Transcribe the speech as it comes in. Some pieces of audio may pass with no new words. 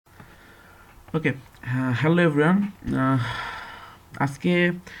ওকে, hello everyone. আজকে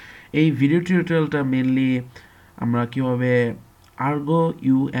এই video টিউটোরিয়ালটা mainly আমরা কীভাবে আর্গো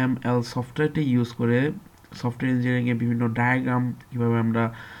ইউএমএল সফটওয়্যারটি ইউজ করে সফটওয়্যার ইঞ্জিনিয়ারিংয়ে বিভিন্ন ডায়াগ্রাম কীভাবে আমরা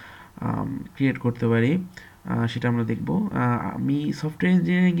ক্রিয়েট করতে পারি সেটা আমরা দেখব। আমি সফটওয়্যার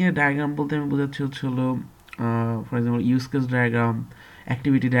ইঞ্জিনিয়ারিংয়ে ডায়াগ্রাম বলতে আমি বোঝাচ্ছি হলো for example use case diagram,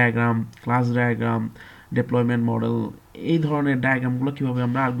 activity diagram, class diagram, deployment model, এই ধরনের ডায়াগ্রামগুলো কীভাবে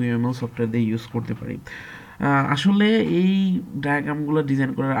আমরা ArgoUML সফটওয়্যার দিয়ে ইউজ করতে পারি। আসলে এই ডায়াগ্রামগুলো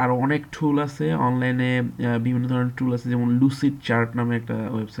ডিজাইন করার আরও অনেক টুল আছে অনলাইনে। বিভিন্ন ধরনের টুল আছে, যেমন লুসিড চার্ট নামে একটা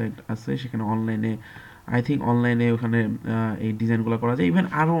ওয়েবসাইট আছে, সেখানে অনলাইনে অনলাইনে ওখানে এই ডিজাইনগুলো করা যায়। ইভেন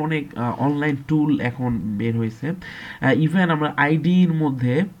আরও অনেক অনলাইন টুল এখন বের হয়েছে। ইভেন আমরা আইডির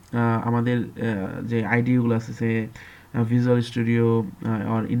মধ্যে আমাদের যে আইডিগুলো আছে, সে ভিজুয়াল স্টুডিও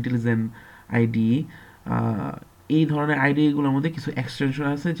আর ইন্টেলিজেন্ট আইডি, এই ধরনের আইডিগুলোর মধ্যে কিছু এক্সটেনশন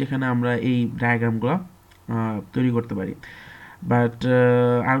আছে যেখানে আমরা এই ডায়াগ্রামগুলো তৈরি করতে পারি। বাট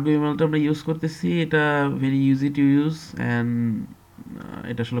ArgoUMLটা আমরা ইউজ করতেছি, এটা very easy to use and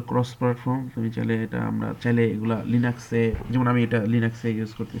এটা আসলে ক্রস প্ল্যাটফর্ম। তুমি চাইলে আমরা চাইলে এগুলো লিনাক্সে, যেমন আমি এটা লিনাক্সে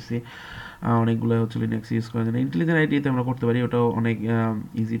ইউজ করতেছি, অনেকগুলো হচ্ছে লিনাক্সে ইউজ করা যায় না। ইন্টেলিজেন্ট আইডিতে আমরা করতে পারি, ওটাও অনেক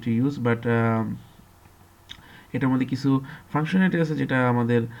ইজি টু ইউজ। বাট এটার মধ্যে কিছু ফাংশনালিটি আছে যেটা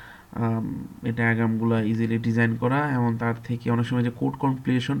আমাদের এই ডায়াগ্রামগুলো ইজিলি ডিজাইন করা এবং তার থেকে অনেক সময় যে কোড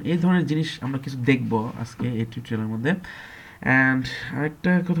কমপ্লিশন, এই ধরনের জিনিস আমরা কিছু দেখব আজকে এই টিউটোরিয়ালের মধ্যে। অ্যান্ড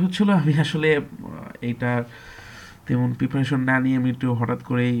আরেকটা কথা হচ্ছিল, আমি আসলে এইটা তেমন প্রিপারেশন না নিয়ে আমি একটু হঠাৎ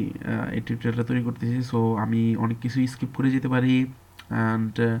করেই এই টিউটোরিয়ালটা তৈরি করতেছি। সো আমি অনেক কিছু স্কিপ করে যেতে পারি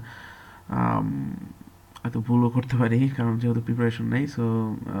অ্যান্ড হয়তো ভুলও করতে পারি, কারণ যেহেতু প্রিপারেশন নেই। সো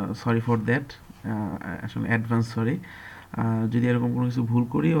সরি ফর দ্যাট, আসলে অ্যাডভান্স সরি। যদি এরকম কোনো কিছু ভুল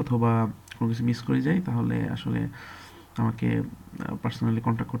করি অথবা কোনো কিছু মিস করে যাই, তাহলে আসলে আমাকে পার্সোনালি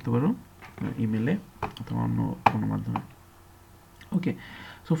কন্ট্যাক্ট করতে পারো ইমেলে অথবা অন্য কোনো মাধ্যমে। ওকে,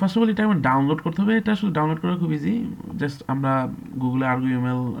 সো ফার্স্ট অফ অল এটা আমার ডাউনলোড করতে হবে। এটা আসলে ডাউনলোড করা খুব ইজি। জাস্ট আমরা গুগলে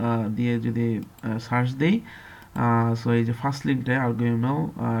ArgoUML দিয়ে যদি সার্চ দিই, সো এই যে ফার্স্ট লিঙ্কটা ArgoUML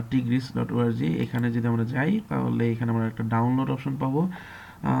tigris.org, এখানে যদি আমরা যাই তাহলে এখানে আমরা একটা ডাউনলোড অপশন পাবো।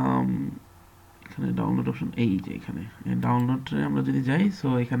 এখানে ডাউনলোড অপশন, এই যে এখানে ডাউনলোডে আমরা যদি যাই, সো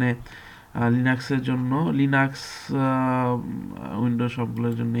এখানে লিনাক্সের জন্য, লিনাক্স উইন্ডো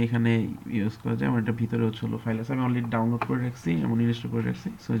সবগুলোর জন্য এখানে ইউজ করা যায়। আমার এটা ভিতরে হচ্ছে ফাইল আছে, আমি অলরেডি ডাউনলোড করে রাখছি, এমন ইনস্টল করে রাখছি।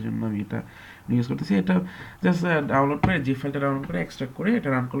 সো এই জন্য আমি এটা ইউজ করতেছি। এটা জাস্ট ডাউনলোড করে, যে ফাইলটা ডাউনলোড করে এক্সট্রাক্ট করে এটা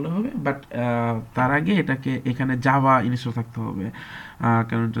রান করলে হবে। বাট তার আগে এটাকে এখানে জাভা ইনস্টল থাকতে হবে,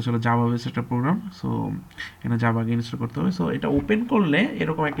 কারণ এটা আসলে জাভা বেস একটা প্রোগ্রাম। সো এখানে জাভা আগে ইনস্টল করতে হবে। সো এটা ওপেন করলে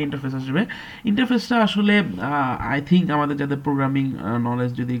এরকম একটা ইন্টারফেস আসবে। ইন্টারফেসটা আসলে আই থিঙ্ক আমাদের যাদের প্রোগ্রামিং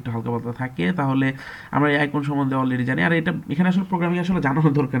নলেজ যদি একটু হালকা পাতলা থাকে, তাহলে আমরা এই আইকন সম্বন্ধে অলরেডি জানি। আর এটা এখানে আসলে প্রোগ্রামিং আসলে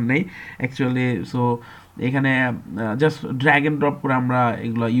জানানোর দরকার নেই অ্যাকচুয়ালি। সো এখানে জাস্ট ড্র্যাগ অ্যান্ড ড্রপ করে আমরা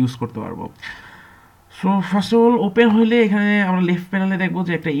এগুলো ইউজ করতে পারবো। So first of all open হইলে এখানে আমরা লেফট প্যানেলে দেখবো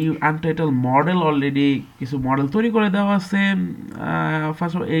যে একটা আনটাইটেল মডেল, অলরেডি কিছু মডেল তৈরি করে দেওয়া আছে।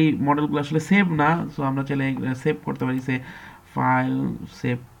 ফার্স্ট অফ এই মডেলগুলো আসলে সেভ না, সো আমরা চাইলে সেভ করতে পারি। সে ফাইল,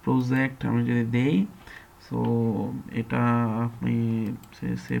 সেভ প্রজেক্ট আমি যদি দেই, সো এটা আমি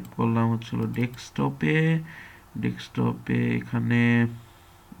সেভ করলাম হচ্ছিল ডেস্কটপে। এখানে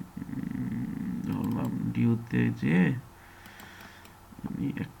ধরলাম ডিউতে, যে আমি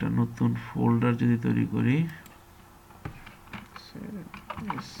একটা নতুন ফোল্ডার যদি তৈরি করি,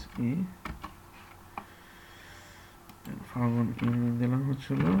 দিলাম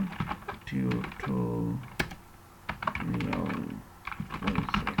হচ্ছিল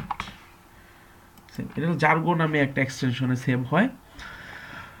এটা জার্গো নামে একটা এক্সটেনশনে সেভ হয়।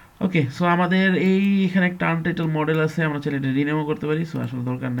 ওকে, সো আমাদের এখানে একটা আনটাইটেল মডেল আছে, আমরা চাইলে এটা রিনেমও করতে পারি। সো আসলে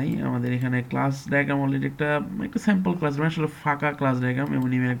দরকার নাই। আমাদের এখানে ক্লাস ডায়াগ্রাম অলরেডি একটা স্যাম্পল ক্লাস, আসলে ফাঁকা ক্লাস ডায়াগ্রাম এবং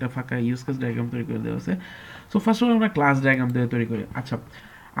ইমেল একটা ফাঁকা ইউজ কেস ডায়াগ্রাম তৈরি করে দেওয়া আছে। সো ফার্স্ট অফ অল আমরা ক্লাস ডায়াগ্রাম দিয়ে তৈরি করি। আচ্ছা,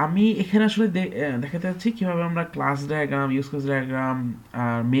 আমি এখানে আসলে দেখাতে যাচ্ছি কীভাবে আমরা class diagram, use case diagram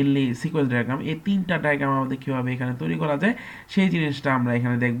আর মেনলি সিকোয়েন্স ডায়াগ্রাম, এই তিনটা ডায়াগ্রাম আমাদের কীভাবে এখানে তৈরি করা যায় সেই জিনিসটা আমরা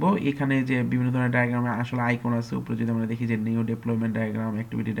এখানে দেখব। এখানে যে বিভিন্ন ধরনের ডায়াগ্রামে আসলে আইকন আছে, উপরে যদি আমরা দেখি যে new deployment diagram,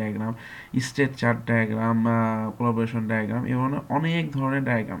 activity diagram, state chart diagram, collaboration diagram, এবং অনেক ধরনের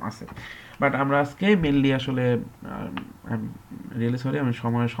ডায়াগ্রাম আছে। বাট আমরা আজকে মেনলি আসলে রিয়েলি সরি, আমি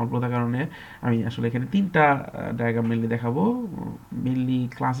সময়ের স্বল্পতার কারণে আমি আসলে এখানে তিনটা ডায়াগ্রাম মেনলি দেখাবো। মেনলি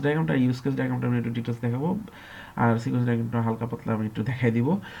ক্লাস ডায়াগ্রামটা, ইউজ কেস ডায়াগ্রামটা আমি একটু ডিটেলস দেখাবো, আর সিকোয়েন্স ডায়াগ্রামটা হালকা পাতলা আমি একটু দেখাই দিব।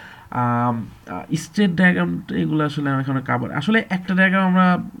 স্টেট ডায়াগ্রাম এগুলো আসলে আমি এখন কাভার, আসলে একটা ডায়াগ্রাম আমরা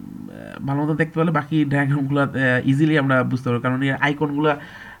ভালো মতো দেখতে পারলে বাকি ডায়াগ্রামগুলো ইজিলি আমরা বুঝতে পারবো, কারণ এই আইকনগুলো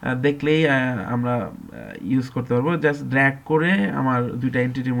দেখলেই আমরা ইউজ করতে পারবো। জাস্ট ড্র্যাগ করে আমার দুইটা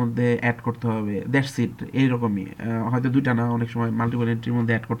এন্টিটির মধ্যে অ্যাড করতে হবে, দ্যাটস ইট। এইরকমই হয়তো দুইটা না, অনেক সময় মাল্টিপল এন্ট্রির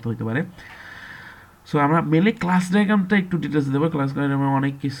মধ্যে অ্যাড করতে হতে পারে। সো আমরা মেনলি ক্লাস ডায়াগ্রামটা একটু ডিটেলস দেবো। ক্লাস ডায়াগ্রামে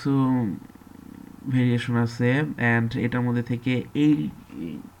অনেক কিছু ভেরিয়েশন আছে, অ্যান্ড এটার মধ্যে থেকে এই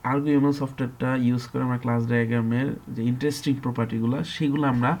ArgoUML সফটওয়্যারটা ইউজ করে আমরা ক্লাস ডায়াগ্রামের যে ইন্টারেস্টিং প্রপার্টিগুলো সেগুলো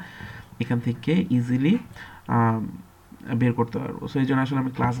আমরা এখান থেকে ইজিলি বের করতে পারবো। সো এই জন্য আসলে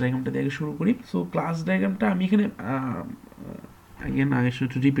আমি ক্লাস ডায়াগ্রামটা দিয়ে আগে শুরু করি। সো ক্লাস ডায়াগ্রামটা আমি এখানে আগে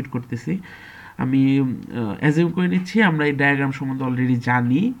একটু রিপিট করতেছি। আমি অ্যাজিউম করে নিচ্ছি আমরা এই ডায়াগ্রাম সম্বন্ধে অলরেডি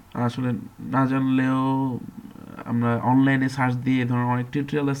জানি। আসলে না জানলেও আমরা অনলাইনে সার্চ দিয়ে এ ধরনের অনেক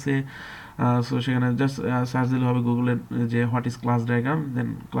টিউটোরিয়াল আছে। সো সেখানে জাস্ট সার্চ দিলে হবে গুগলের যে what is class diagram, then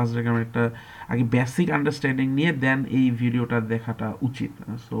class ডায়াগ্রামের একটা আগে বেসিক আন্ডারস্ট্যান্ডিং নিয়ে দেন এই ভিডিওটা দেখাটা উচিত।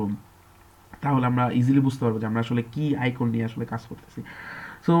 সো তাহলে আমরা ইজিলি বুঝতে পারবো যে আমরা আসলে কি আইকন নিয়ে আসলে কাজ করতেছি।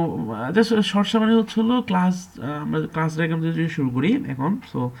 সো জাস্ট শর্ট সামারি হচ্ছে হলো ক্লাস, আমরা ক্লাস ডায়াগ্রাম দিয়ে যদি শুরু করি এখন।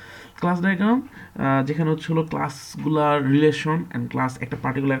 সো ক্লাস ডায়াগ্রাম যেখানে হচ্ছে হলো ক্লাসগুলার রিলেশন অ্যান্ড ক্লাস একটা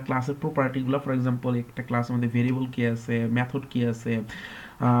পার্টিকুলার ক্লাসের প্রপার্টিগুলো, ফর এক্সাম্পল একটা ক্লাসের মধ্যে ভেরিয়েবল কী আছে, মেথড কী আছে,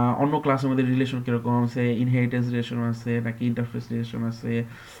 অন্য ক্লাসের মধ্যে রিলেশন কীরকম আছে, ইনহেরিটেন্স রিলেশন আছে নাকি ইন্টারফেস রিলেশন আছে।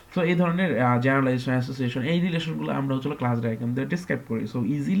 সো এই ধরনের জেনারেলাইজেশন, অ্যাসোসিয়েশন, এই রিলেশনগুলো আমরা হচ্ছে ক্লাস ডায়াগ্রাম দিয়ে ডিসক্রাইব করি। সো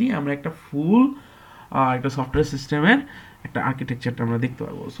ইজিলি আমরা একটা ফুল একটা সফটওয়্যার সিস্টেমের একটা আর্কিটেকচারটা আমরা দেখতে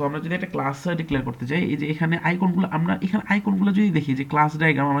পারবো। সো আমরা যদি একটা ক্লাস ডিক্লেয়ার করতে চাই, এই যে এখানে আইকনগুলো, আমরা এখানে আইকনগুলো যদি দেখি যে ক্লাস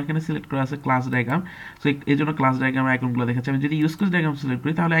ডায়াগ্রাম আমার এখানে সিলেক্ট করা আছে ক্লাস ডায়াগ্রাম। সো এই জন্য ক্লাস ডায়াগ্রাম আইকনগুলো দেখাচ্ছে। আমি যদি ইউজ কেস ডায়াগ্রাম সিলেক্ট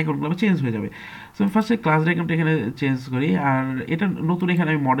করি তাহলে আইকনগুলো চেঞ্জ হয়ে যাবে। সো আমি ফার্স্টে ক্লাস ডায়াগ্রামটা এখানে চেঞ্জ করি, আর এটা নতুন এখানে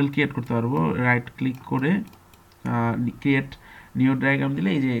আমি মডেল ক্রিয়েট করতে পারবো। রাইট ক্লিক করে ক্রিয়েট নিউ ডায়াগ্রাম দিলে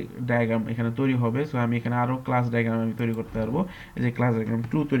এই যে ডায়াগ্রাম এখানে তৈরি হবে। সো আমি এখানে আরও ক্লাস ডায়াগ্রাম আমি তৈরি করতে পারবো। এই যে ক্লাস ডায়াগ্রাম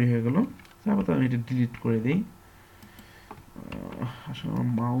 2 তৈরি হয়ে গেলো। তারপর তো আমি এটা ডিলিট করে দিই। আসলে আমার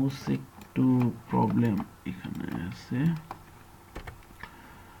মাউস একটু প্রবলেম এখানে আছে।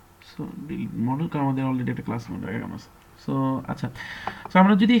 সো ডিলিট মডেল, কারণ আমাদের অলরেডি একটা ক্লাস ডায়াগ্রাম আছে। সো আচ্ছা, সো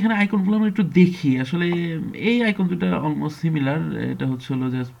আমরা যদি এখানে আইকনগুলো আমরা একটু দেখি, আসলে এই আইকন দুটো অলমোস্ট সিমিলার। এটা হচ্ছে হলো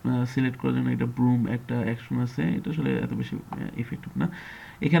জাস্ট সিলেক্ট করার জন্য একটা ব্রুম একটা অ্যাকশন আছে, এটা আসলে এত বেশি ইফেক্টিভ না।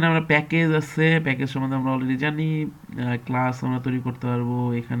 এখানে আমরা প্যাকেজ আছে, প্যাকেজ সম্বন্ধে আমরা অলরেডি জানি। ক্লাস আমরা তৈরি করতে পারবো।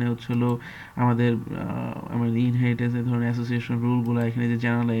 এখানে হচ্ছে হলো আমাদের ইনহেরিটেন্স এই ধরনের অ্যাসোসিয়েশন রুলগুলো, এখানে যে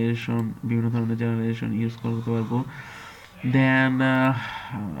জেনারেলাইজেশন, বিভিন্ন ধরনের জেনারেলাইজেশন ইউজ করতে পারবো। দেন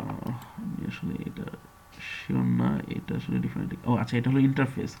আসলে এটা শিওর না, এটা আসলে ডিফারেন্ট। ও আচ্ছা, এটা হলো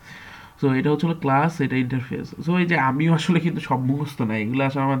ইন্টারফেস। সো এটা হচ্ছে হলো ক্লাস, এটা ইন্টারফেস। সো এই যে আমিও আসলে কিন্তু সব মুখস্থ না, এগুলো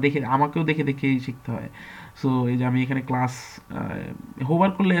আসলে আমার আমাকেও দেখে দেখেই শিখতে হয়। সো এই যে আমি এখানে ক্লাস হোভার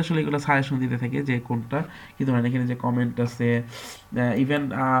করলে আসলে এগুলো সাজেশন দিতে থাকে যে কোনটা কি ধরনের। এখানে যে কমেন্ট আছে, ইভেন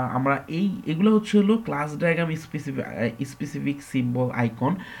আমরা এগুলো হচ্ছে হলো class diagram specific symbol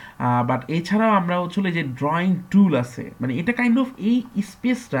icon. But এছাড়াও আমরা হচ্ছে হলো যে ড্রয়িং টুল আছে, মানে এটা কাইন্ড অফ এই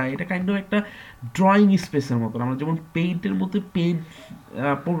স্পেসটা, এটা কাইন্ড অফ একটা ড্রয়িং স্পেসের মতন। আমরা যেমন পেইন্টের মধ্যে পেইন্ট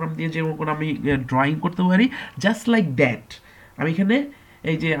প্রোগ্রাম দিয়ে যেমন আমি ড্রয়িং করতে পারি, জাস্ট লাইক দ্যাট আমি এখানে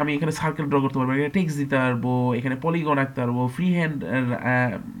এই যে আমি এখানে সার্কেল ড্র করতে পারবো, এখানে টেক্সট দিতে পারবো, এখানে পলিগন আঁকতে পারবো, ফ্রি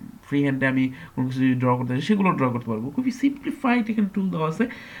হ্যান্ডে আমি কোনো কিছু যদি ড্র করতে চাই সেগুলো ড্র করতে পারবো। খুবই সিম্পলিফাইড এখানে টুল দেওয়া আছে,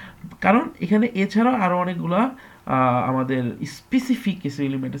 কারণ এখানে এছাড়াও আরও অনেকগুলো আমাদের স্পেসিফিক কিছু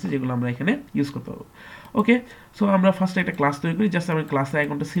এলিমেন্ট আছে যেগুলো আমরা এখানে ইউজ করতে পারবো। ওকে, সো আমরা ফার্স্টে একটা ক্লাস তৈরি করি। জাস্ট আমি ক্লাসের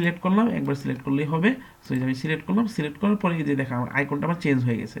আইকনটা সিলেক্ট করলাম, একবার সিলেক্ট করলেই হবে। সো এই যে আমি সিলেক্ট করলাম, সিলেক্ট করার পরে এই যে দেখা আমার আইকনটা আমার চেঞ্জ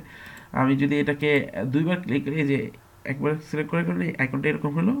হয়ে গেছে। আমি যদি এটাকে দুইবার ক্লিক করি, এই যে একবার সিলেক্ট করে করে আইকনটা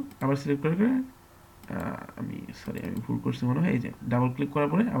এরকম হলো, আবার সিলেক্ট করে করে আমি ভুল করছি মনে হয়। এই যে ডাবল ক্লিক করার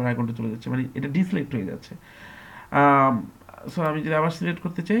পরে আবার আইকনটা চলে যাচ্ছে, মানে এটা ডিসিলেক্ট হয়ে যাচ্ছে। সো আমি যদি আবার সিলেক্ট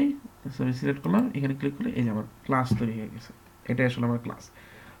করতে চাই, সো আমি সিলেক্ট করলাম, এখানে ক্লিক করে এই যে আমার ক্লাস তৈরি হয়ে গেছে। এটাই আসলে আমার ক্লাস।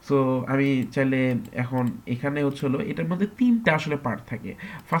 সো আমি চাইলে এখন এখানে হচ্ছে হলো এটার মধ্যে 3টা আসলে পার্ট থাকে।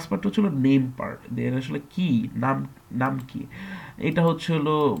 ফার্স্ট পার্ট হচ্ছে হলো নেম পার্ট, এর আসলে কি নাম কি, এটা হচ্ছে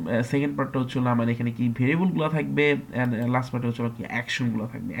হলো সেকেন্ড পার্টটা হচ্ছে হলো আমার এখানে কি ভেরিয়েবলগুলো থাকবে, অ্যান্ড লাস্ট পার্টে হচ্ছে হলো কি অ্যাকশনগুলো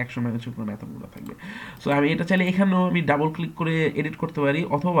থাকবে, অ্যাকশন মানে হচ্ছে কোনো মেথডগুলো থাকবে। সো আমি এটা চাইলে এখানেও আমি ডাবল ক্লিক করে এডিট করতে পারি,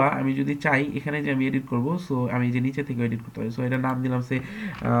 অথবা আমি যদি চাই এখানে যে আমি এডিট করব, সো আমি যে নিচে থেকে এডিট করতে পারি। সো এটা নাম দিলাম সে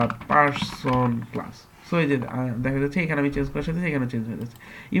পার্সন ক্লাস। সো এই যে দেখা যাচ্ছে এখানে আমি চেঞ্জ করার সাথে এখানে চেঞ্জ হয়ে যাচ্ছে।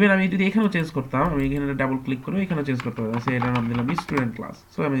 ইভেন আমি যদি এখানেও চেঞ্জ করতাম, আমি এখানে ডাবল ক্লিক করে এখানেও চেঞ্জ করতে পারবো। এটার নাম দিলাম স্টুডেন্ট ক্লাস।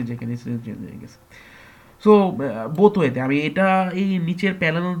 সো আমি যেখানে চেঞ্জ হয়ে গেছে। সো বোথ ওয়েতে আমি এটা এই নিচের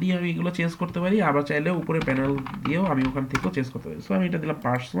প্যানেল দিয়ে আমি এগুলো চেঞ্জ করতে পারি, আবার চাইলে উপরের প্যানেল দিয়েও আমি ওখান থেকেও চেঞ্জ করতে পারি। সো আমি এটা দিলাম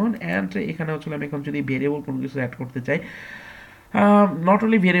পার্সন, অ্যান্ড এখানে হচ্ছে আমি এখন যদি ভেরিয়েবল কোনো কিছু অ্যাড করতে চাই, নট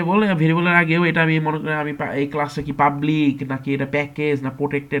অনলি ভেরিয়েবলের আগেও এটা আমি মনে করি আমি এই ক্লাসটা কি পাবলিক নাকি এটা প্যাকেজ না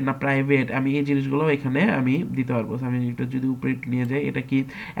প্রোটেক্টেড না প্রাইভেট, আমি এই জিনিসগুলো এখানে আমি দিতে পারবো। আমি এটা যদি উপরে একটু নিয়ে যাই, এটা কি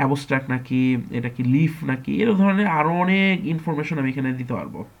অ্যাবস্ট্রাক্ট নাকি, এটা কি লিফ নাকি, এরকম ধরনের আরও অনেক ইনফরমেশন আমি এখানে দিতে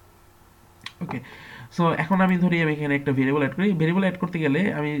পারবো। ওকে, সো এখন আমি ধরি আমি এখানে একটা ভেরিয়েবল অ্যাড করি। ভেরিয়েবল অ্যাড করতে গেলে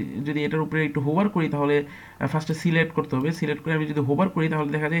আমি যদি এটার উপরে একটু হোভার করি তাহলে ফার্স্টে সিলেক্ট করতে হবে। সিলেক্ট করে আমি যদি হোভার করি তাহলে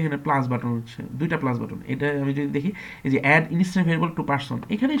দেখা যায় এখানে প্লাস বাটন হচ্ছে, দুইটা প্লাস বাটন। এটা আমি যদি দেখি এই যে add instant variable to person,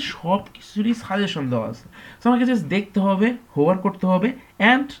 এখানে সব কিছুরই সাজেশন দেওয়া আছে। সো আমাকে জাস্ট দেখতে হবে, হোভার করতে হবে,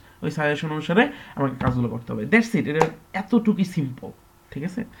 অ্যান্ড ওই সাজেশন অনুসারে আমাকে কাজগুলো করতে হবে। দ্যাটস ইট, এটা এতটুকুই সিম্পল। ঠিক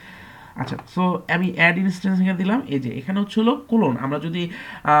আছে, আচ্ছা, সো আমি অ্যাড ইনস্ট্যান্স এখানে দিলাম। এই যে এখানে হচ্ছে হলো কোলন। আমরা যদি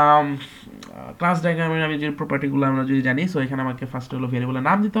ক্লাস ডায়াগ্রামের আমি যে প্রপার্টিগুলো আমরা যদি জানি, সো এখানে আমাকে ফার্স্ট হলো ভেরিয়েবলের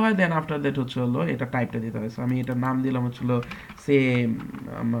নাম দিতে হয়, দেন আফটার দ্যাট হচ্ছে হলো এটা টাইপটা দিতে হয়। সো আমি এটার নাম দিলাম হচ্ছে হলো সেম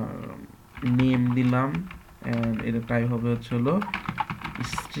আমার নেম দিলাম, অ্যান্ড এটা টাইপ হবে হচ্ছে হলো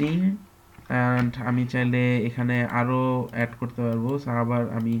স্ট্রিং। অ্যান্ড আমি চাইলে এখানে আরও অ্যাড করতে পারবো। সো আবার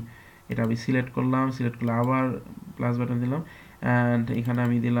আমি এটা আমি সিলেক্ট করলাম, সিলেক্ট করলে আবার প্লাস বাটন দিলাম, অ্যান্ড এখানে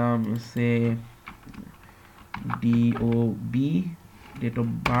আমি দিলাম সে DOB, date of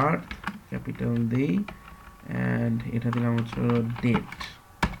birth, capital দেই, অ্যান্ড এটা দিলাম হচ্ছে ডেট।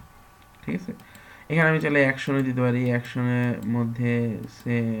 ঠিক আছে, এখানে আমি চাইলে অ্যাকশনে দিতে পারি। অ্যাকশনের মধ্যে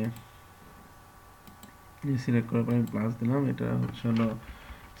সে সিলেক্ট করার পর আমি প্লাস দিলাম, এটা হচ্ছে হলো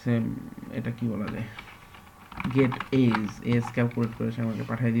সেম, এটা কি বলা যায়, গেট এজ ক্যালকুলেট করে সে আমাকে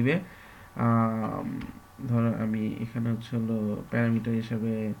পাঠিয়ে দিবে। ধরো আমি এখানে হচ্ছে হলো প্যারামিটার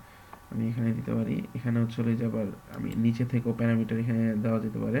হিসাবে আমি এখানে দিতে পারি। এখানে হচ্ছে হলো যে আবার আমি নিচে থেকেও প্যারামিটার এখানে দেওয়া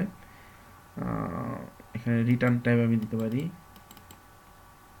যেতে পারে। এখানে রিটার্ন টাইপ আমি দিতে পারি।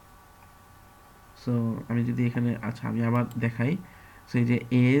 সো আমি যদি এখানে, আচ্ছা আমি আবার দেখাই। সো এই যে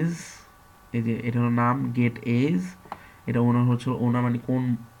এজ, এই যে এটা হলো নাম গেট এজ, এটা ওনার হচ্ছে ওনার মানে কোন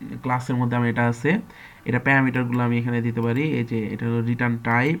ক্লাসের মধ্যে আমার এটা আছে, এটা প্যারামিটারগুলো আমি এখানে দিতে পারি। এই যে এটা হলো রিটার্ন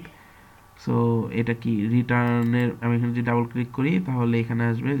টাইপ। সো এটা কি রিটার্নের, আমি এখানে যদি ডাবল ক্লিক করি তাহলে এখানে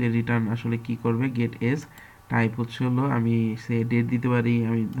আসবে যে রিটার্ন আসলে কি করবে। গেট এজ টাইপ হচ্ছে হলো আমি সে ডেট দিতে পারি,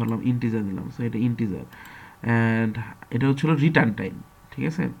 আমি ধরলাম ইন্টিজার দিলাম, সো এটা ইন্টিজার, অ্যান্ড এটা হচ্ছে হলো রিটার্ন টাইম। ঠিক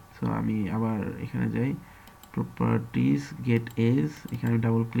আছে, সো আমি আবার এখানে যাই প্রপার্টিজ গেট এজ, এখানে আমি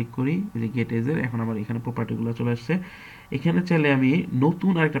ডাবল ক্লিক করি, এই যে গেট এজের এখন আবার এখানে প্রপার্টিগুলো চলে আসছে। এখানে চাইলে আমি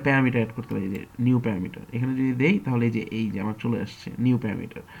নতুন আরেকটা প্যারামিটার অ্যাড করতে পারি, যে নিউ প্যারামিটার। এখানে যদি দেই তাহলে এই যে আমার চলে আসছে নিউ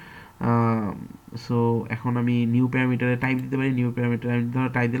প্যারামিটার। সো এখন আমি নিউ প্যারামিটারে টাইপ দিতে পারি। নিউ প্যারামিটার আমি ধরো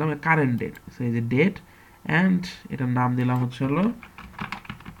টাইপ দিলাম কারেন্ট ডেট, সো এই যে ডেট, অ্যান্ড এটার নাম দিলাম হচ্ছে হলো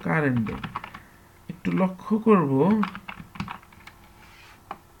কারেন্ট ডেট। একটু লক্ষ্য করব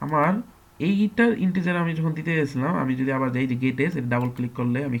আমার এইটার ইন্টিজার আমি যখন দিতে গেছিলাম, আমি যদি আবার যাই যে গেট এজ, এটা ডাবল ক্লিক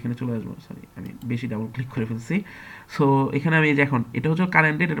করলে আমি এখানে চলে আসবো। সরি, আমি বেশি ডাবল ক্লিক করে ফেলছি। সো এখানে আমি যে এখন এটা হচ্ছে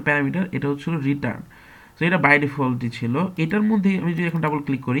কারেন্ট ডেট, এটা প্যারামিটার, এটা হচ্ছে রিটার্ন। সো এটা বাই ডিফল্টই ছিল। এটার মধ্যে আমি যদি এখন ডাবল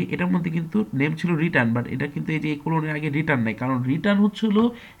ক্লিক করি, এটার মধ্যে কিন্তু নেম ছিল রিটার্ন, বাট এটা কিন্তু এই যে এই কোলনের আগে রিটার্ন নাই, কারণ রিটার্ন হচ্ছে হলো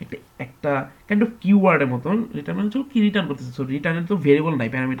একটা একটা কাইন্ড অফ কিওয়ার্ডের মতন। রিটার্ন মানে হচ্ছে কি রিটার্ন করতেছে। সো রিটার্নের তো ভেরিয়েবল নাই,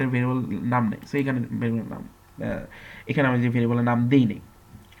 প্যারামিটার ভেরিয়েবল নাম নাই। সো এখানে ভেরিয়েবল নাম, এখানে আমি যে ভেরিয়েবলের নাম দেই নেই,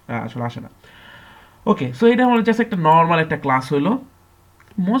 আসলে আসে না। ওকে, সো এটা আমার জাস্ট একটা নর্মাল একটা ক্লাস হলো।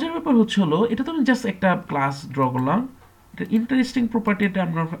 মজার ব্যাপার হচ্ছে হলো এটা তো আমি জাস্ট একটা ক্লাস ড্র করলাম। এটা ইন্টারেস্টিং প্রপার্টি, এটা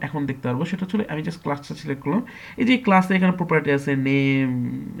আমরা এখন দেখতে পারবো। সেটা হচ্ছে আমি জাস্ট ক্লাসটা সিলেক্ট করলাম। এই যে ক্লাসে এখানে প্রপার্টি আছে নেম,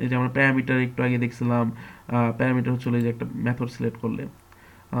 এই যে আমরা প্যারামিটার একটু আগে দেখছিলাম, প্যারামিটার হচ্ছে এই যে একটা মেথড সিলেক্ট করলে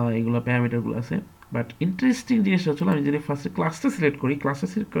এগুলো প্যারামিটারগুলো আছে। বাট ইন্টারেস্টিং জিনিসটা হচ্ছে আমি যদি ফার্স্টে ক্লাসটা সিলেক্ট করি, ক্লাসটা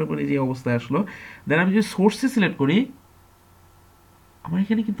সিলেক্ট করার পরে যে অবস্থায় আসলো, দেন আমি যদি সোর্সে সিলেক্ট করি, আমার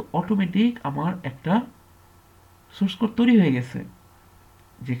এখানে কিন্তু অটোমেটিক আমার একটা সোর্স কোড তৈরি হয়ে গেছে,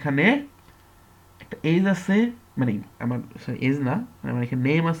 যেখানে একটা এজ আছে, মানে আমার সরি এজ না, আমার এখানে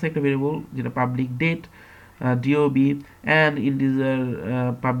নেম আছে একটা ভেরিয়েবল যেটা public, date DOB, and integer,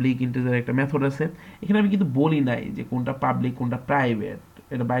 public integer একটা মেথড আছে। এখানে আমি কিন্তু বলি নাই যে কোনটা পাবলিক কোনটা প্রাইভেট,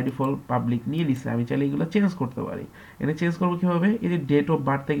 এটা বাই ডিফল্ট পাবলিক নিয়ে নিছে। আমি চাইলে এগুলো চেঞ্জ করতে পারি। এটা চেঞ্জ করবো কীভাবে, এই যে ডেট অফ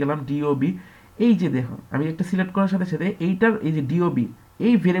বার্থে গেলাম ডিওবি, এই যে দেখো আমি একটা সিলেক্ট করার সাথে সাথে এইটার এই যে ডিওবি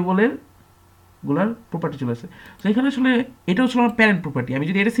এই ভেরিয়েবলের গুলার প্রপার্টি চলে আসে। তো এখানে আসলে এটা হচ্ছে আমার প্যারেন্ট প্রপার্টি। আমি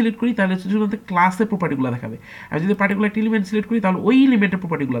যদি এটা সিলেক্ট করি তাহলে হচ্ছে শুধুমাত্র ক্লাসের প্রপার্টিগুলো দেখাবে। আমি যদি পার্টিকুলার একটা এলিমেন্ট সিলেক্ট করি তাহলে ওই এলিমেন্টের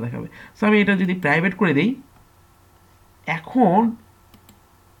প্রপার্টিগুলো দেখাবে। সো আমি এটা যদি প্রাইভেট করে দিই, এখন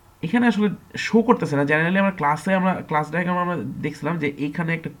এখানে আসলে শো করতেছে না। জেনারেলি আমরা ক্লাসে আমরা ক্লাস ডায়াগ্রাম আমরা দেখছিলাম যে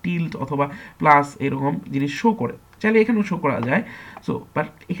এইখানে একটা টিল্ট অথবা প্লাস এরকম জিনিস শো করে, চাইলে এখানেও শো করা যায়। সো বাট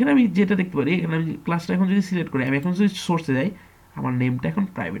এখানে আমি যেটা দেখতে পারি, এখানে আমি ক্লাসটা এখন যদি সিলেক্ট করি, আমি এখন যদি সোর্সে যাই, আমার নেমটা এখন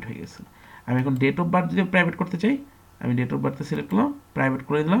প্রাইভেট হয়ে গেছে। আমি এখন ডেট অফ বার্থ যদি প্রাইভেট করতে চাই, আমি ডেট অফ বার্থে সিলেক্ট করলাম, প্রাইভেট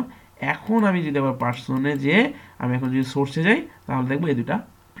করে দিলাম, এখন আমি যদি আবার পার্সনে যে আমি এখন যদি সোর্সে যাই তাহলে দেখবো এই দুটা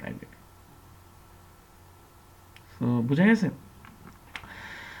প্রাইভেট। তো বুঝা গেছে?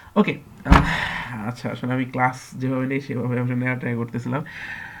 ওকে। আচ্ছা, আসলে আমি ক্লাস যেভাবে নেই সেভাবে আমরা নেওয়ার ট্রাই করতেছিলাম।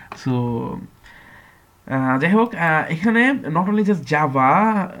 সো যাই হোক, এখানে নট অনলি জাস্ট জাভা,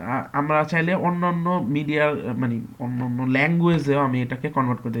 আমরা চাইলে অন্যান্য মিডিয়ার মানে অন্যান্য ল্যাঙ্গুয়েজেও আমি এটাকে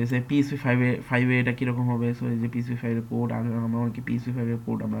কনভার্ট করতে চাইছি। পিএইচপি ফাইভে এটা কীরকম হবে? সো এই যে পিএইচপি ফাইভের কোড, আর আমরা অনেকে পিএইচপি ফাইভের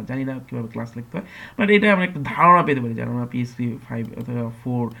কোড আমরা জানি না কীভাবে ক্লাস লিখতে হয়, বাট এটা আমরা একটা ধারণা পেতে পারি যারা আমরা পিএইচপি ফাইভ অথবা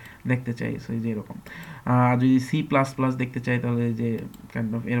 4 দেখতে চাই। সো এই যে এরকম যদি সি প্লাস প্লাস দেখতে চাই তাহলে যে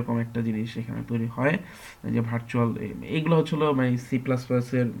কাইন্ড অফ এরকম একটা জিনিস এখানে তৈরি হয়, যে ভার্চুয়াল, এইগুলো হচ্ছিল মানে সি প্লাস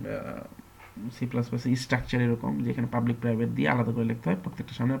প্লাসের সি প্লাস প্লাস স্ট্রাকচার এরকম, যেখানে পাবলিক প্রাইভেট দিয়ে আলাদা করে লিখতে হয়,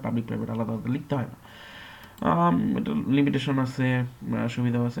 প্রত্যেকটা সামনে পাবলিক প্রাইভেট আলাদা আলাদা লিখতে হয় না। এটা লিমিটেশন আছে,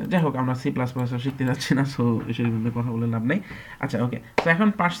 সুবিধাও আছে। যাই হোক, আমরা সি প্লাস প্লাস শিখতে যাচ্ছি না, সো এসব কথা বলে লাভ নেই। আচ্ছা, ওকে। তো এখন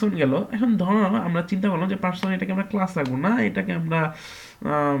পার্সন গেল। এখন ধরো আমরা চিন্তা করলাম যে পার্সন এটাকে আমরা ক্লাস রাখবো না, এটাকে আমরা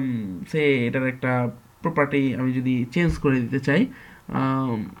সে এটার একটা প্রপার্টি আমি যদি চেঞ্জ করে দিতে চাই,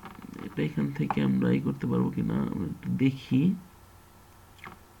 এটা এখান থেকে আমরা এই করতে পারবো কিনা দেখি।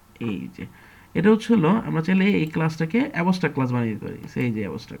 এই যে এটা হচ্ছিল, আমরা চাইলে এই ক্লাসটাকে অ্যাবস্ট্রাক্ট ক্লাস বানিয়ে দিতে পারি। সেই যে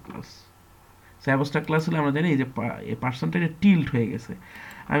অ্যাবস্ট্রাক্ট ক্লাস, অ্যাবস্ট্রাক্ট ক্লাস হলে আমরা জানি এই যে পার্সনটা এটা টিল্ট হয়ে গেছে,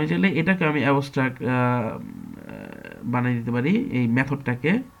 আমি চাইলে এটাকে আমি অ্যাবস্ট্রাক্ট বানিয়ে দিতে পারি এই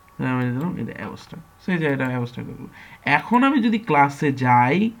মেথডটাকে। আমি দিলাম এটা অ্যাবস্ট্রাক্ট, সেই যে এটা অ্যাবস্ট্রাক্ট। এখন আমি যদি ক্লাসে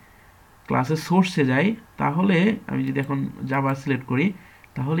যাই, ক্লাসের সোর্সে যাই, তাহলে আমি যদি এখন জাভা সিলেক্ট করি,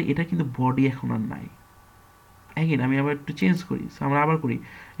 তাহলে এটা কিন্তু বডি এখন আর নাই। অ্যাগেন আমি আবার একটু চেঞ্জ করি, আমরা আবার করি,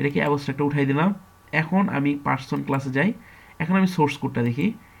 এটাকে অ্যাবস্ট্রাক্টটা উঠাই দিলাম। এখন আমি পার্সন ক্লাসে যাই, এখন আমি সোর্স কোডটা দেখি,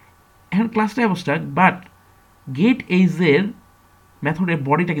 এখন ক্লাসটা অ্যাবস্ট্রাক্ট, বাট গেট এজের মেথডের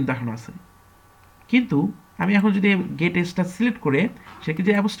বডিটা কিন্তু এখন আছে। কিন্তু আমি এখন যদি গেট এজটা সিলেক্ট করে সেটাকে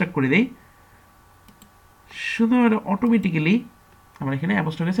যে অ্যাবস্ট্রাক্ট করে দেই, শুধু অটোমেটিক্যালি আমার এখানে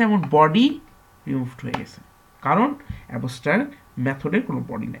অ্যাবস্ট্রাক্ট গেছে, এমন বডি রিমুভড হয়ে গেছে, কারণ অ্যাবস্ট্রাক্ট মেথডের কোনো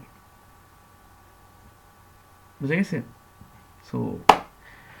বডি নাই। বুঝা গেছে? So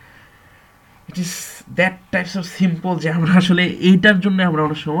it is that types of simple, যে আমরা আসলে এইটার জন্য আমরা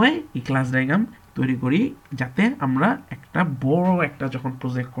অনেক সময় এই ক্লাস ডায়াগ্রাম তৈরি করি, যাতে আমরা একটা বড় একটা যখন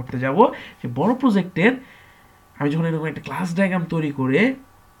প্রজেক্ট করতে যাব, সে বড় প্রজেক্টের আমি যখন এরকম একটা ক্লাস ডায়াগ্রাম তৈরি করে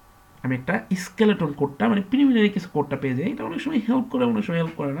আমি একটা স্কেলেটন কোডটা মানে প্রিলিমিনারি কিছু কোডটা পেয়ে যাই, এটা অনেক সময় হেল্প করে, অনেক সময়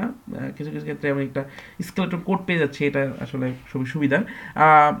হেল্প করে না। কিছু কিছু ক্ষেত্রে আমি একটা স্কেলেটন কোড পেয়ে যাচ্ছি, এটা আসলে খুবই সুবিধার।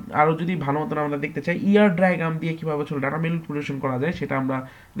 আরও যদি ভালো মতন আমরা দেখতে চাই ইয়ার ডায়াগ্রাম দিয়ে কীভাবে হচ্ছে ডাটা ম্যানিপুলেশন করা যায়, সেটা আমরা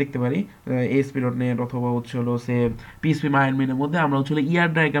দেখতে পারি ASP.NET অথবা হচ্ছে হলো সে PHP মাইনমিনের মধ্যে আমরা হচ্ছে ইয়ার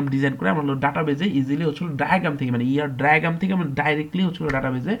ডায়াগ্রাম ডিজাইন করে আমরা ডাটাবেজে ইজিলি হচ্ছে ডায়াগ্রাম থেকে মানে ইয়ার ডায়াগ্রাম থেকে আমরা ডাইরেক্টলি হচ্ছে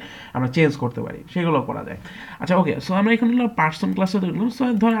ডাটাবেজে আমরা চেঞ্জ করতে পারি, সেগুলো করা যায়। আচ্ছা, ওকে। সো আমরা এখানে পার্সন ক্লাসে দেখলাম। সো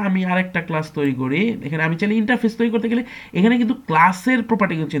ধর আমি আরেকটা ক্লাস তৈরি করি, এখানে আমি চাইলে ইন্টারফেস তৈরি করতে গেলে এখানে কিন্তু ক্লাসের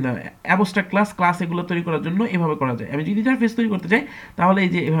প্রপার্টি কিন্তু চিন্তা হয়, অ্যাবস্ট্রাক্ট ক্লাস এগুলো তৈরি করার জন্য এভাবে করা যায়। আমি যদি ইন্টারফেস তৈরি করতে চাই তাহলে এই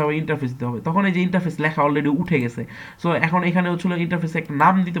যে এভাবে ইন্টারফেস দিতে হবে, তখন এই যে ইন্টারফেস লেখা অলরেডি উঠে গেছে। সো এখন এখানে হচ্ছিল ইন্টারফেসে একটা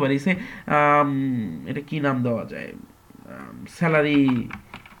নাম দিতে পারি, সে এটা কি নাম দেওয়া যায়, স্যালারি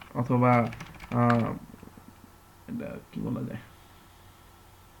অথবা এটা কি বলা যায়,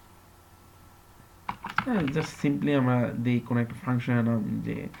 জাস্ট সিম্পলি আমরা দিই কোনো একটা ফাংশনের নাম,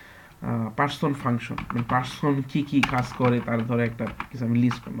 যে পার্সন ফাংশন, মানে পার্সন কি কি কাজ করে তার ধরে একটা কিছু আমি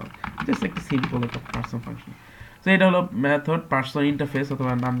লিস্ট করলাম, জাস্ট একটা সিম্পল একটা পার্সন ফাংশন। তো এটা হলো মেথড পার্সন ইন্টারফেস,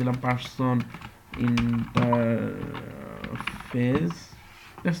 অথবা নাম দিলাম পার্সন ইন্টারফেস,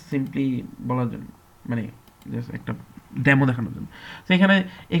 জাস্ট সিম্পলি বলার জন্য, মানে জাস্ট একটা ডেমো দেখানোর জন্য। তো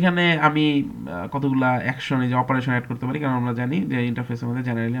এখানে আমি কতগুলা অ্যাকশন, এই যে অপারেশন অ্যাড করতে পারি, কারণ আমরা জানি যে ইন্টারফেসের মধ্যে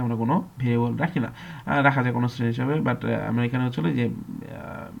জেনারেলি আমরা কোনো ভেরিয়েবল রাখি না, রাখা যায় কোনো স্ট্রিং হিসাবে, বাট আমরা এখানে হচ্ছে যে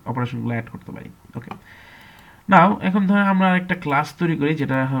অপারেশনগুলো অ্যাড করতে পারি। ওকে, নাও এখন ধর আমরা একটা ক্লাস তৈরি করি,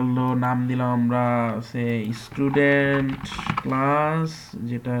 যেটা হলো নাম দিলাম আমরা সে স্টুডেন্ট ক্লাস,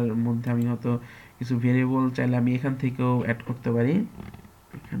 যেটার মধ্যে আমি হয়তো কিছু ভেরিয়েবল চাইলে আমি এখান থেকেও অ্যাড করতে পারি।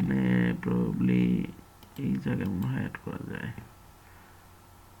 এখানে প্রবাবলি এই জায়গায় মনে হয় অ্যাড করা যায়,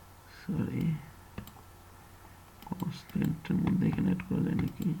 সরি কনস্ট্যান্টের মধ্যে এখানে অ্যাড করা যায়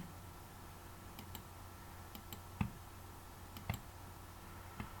নাকি,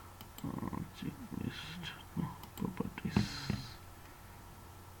 চেকলিস্ট প্রপার্টিস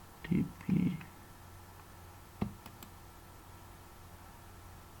টিপি,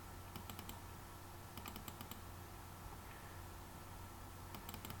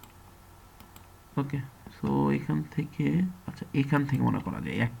 ওকে। সো এখান থেকে, আচ্ছা এখান থেকে মনে করা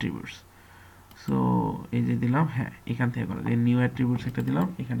যায় অ্যাট্রিবিউটস, সো এই যে দিলাম, হ্যাঁ এখান থেকে করা যায়, নিউ অ্যাট্রিবিউটস একটা দিলাম,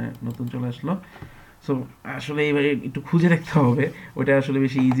 এখানে নতুন চলে আসলো। সো আসলে এবার একটু খুঁজে দেখতে হবে, ওটা আসলে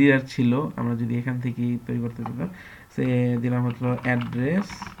বেশি ইজিয়ার ছিল আমরা যদি এখান থেকেই তৈরি করতে দিতাম। সে দিলাম হলো অ্যাড্রেস,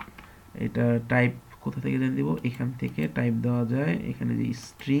 এটা টাইপ কোথা থেকে জেনে দিব, এখান থেকে টাইপ দেওয়া যায়, এখানে যে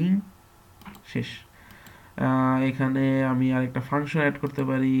স্ট্রিং শেষ। এখানে আমি আরেকটা ফাংশন অ্যাড করতে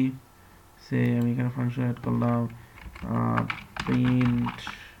পারি, সে আমি এখানে ফাংশন অ্যাড করলাম প্রিন্ট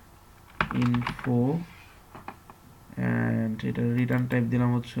ইনফো, অ্যান্ড এটা রিটার্ন টাইপ দিলাম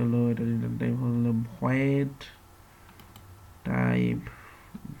হলো, এটা রিটার্ন টাইপ হলো ভয়েড টাইপ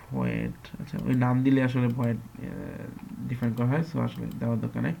ভয়েড। আচ্ছা ওই নাম দিলে আসলে ভয়েড ডিফাইন করা হয়, সো আসলে দেওয়ার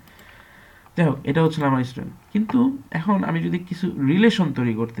দরকার নেই। যাই হোক, এটা হচ্ছিল আমার স্টুডেন্ট। কিন্তু এখন আমি যদি কিছু রিলেশন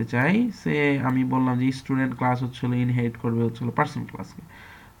তৈরি করতে চাই, সে আমি বললাম যে স্টুডেন্ট ক্লাস হচ্ছিল ইনহেরিট করবে হচ্ছিল পার্সন ক্লাসকে,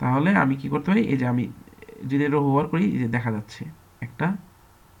 তাহলে আমি কি করতে পারি, এই যে আমি যদি এটা হোভার করি, এই যে দেখা যাচ্ছে একটা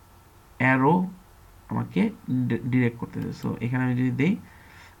অ্যারো আমাকে ডিরেক্ট করতেছে। সো এখানে আমি যদি দেই,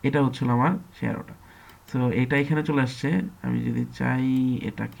 এটা হচ্ছিল আমার সে অ্যারোটা। সো এটা এখানে চলে আসছে, আমি যদি চাই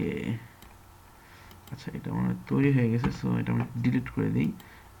এটাকে, আচ্ছা এটা মনে তৈরি হয়ে গেছে, সো এটা আমি ডিলিট করে দিই,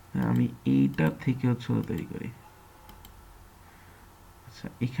 আমি এইটা থেকে হচ্ছিল তৈরি করি। আচ্ছা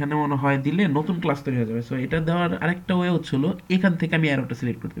এখানে মনে হয় দিলে নতুন ক্লাস তৈরি হয়ে যাবে। সো এটা দেওয়ার আরেকটা ওয়ে হচ্ছিল, এখান থেকে আমি অ্যারোটা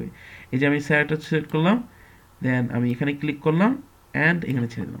সিলেক্ট করতে পারি। এই যে আমি অ্যারোটা সিলেক্ট করলাম, দেন আমি এখানে ক্লিক করলাম, অ্যান্ড এখানে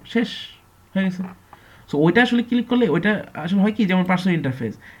ছেড়ে দিলাম, শেষ হয়ে গেছে। সো ওইটা আসলে ক্লিক করলে ওইটা আসলে হয় কি, যেমন পার্সোনাল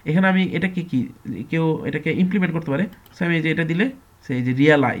ইন্টারফেস, এখানে আমি এটাকে কি কেউ এটাকে ইমপ্লিমেন্ট করতে পারে। সো আমি এই যে এটা দিলে, সেই যে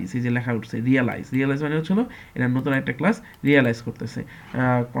রিয়ালাইজ, এই যে লেখা উঠছে রিয়ালাইজ, রিয়ালাইজ মানে হচ্ছিল এটা নতুন একটা ক্লাস রিয়ালাইজ করতেছে।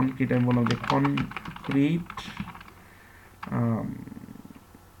 কনক্রিট আমি বললাম যে কনক্রিট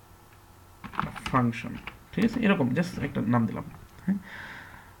ফাংশন, ঠিক আছে, এরকম জাস্ট একটা নাম দিলাম। হ্যাঁ,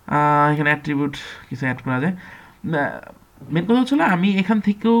 এখানে অ্যাট্রিবিউট কিছু অ্যাড করা যায়। মেন কথা হচ্ছিল আমি এখান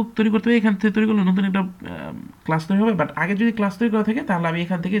থেকেও তৈরি করতে হবে, এখান থেকে তৈরি করলে নতুন একটা ক্লাস তৈরি হবে, বাট আগে যদি ক্লাস তৈরি করা থাকে তাহলে আমি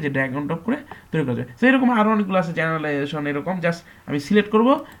এখান থেকে যে ড্র্যাগ অ্যান্ড ড্রপ করে তৈরি করা যায়। সো এরকম আরও অনেকগুলো আছে, জেনারেলাইজেশন এরকম, জাস্ট আমি সিলেক্ট করব,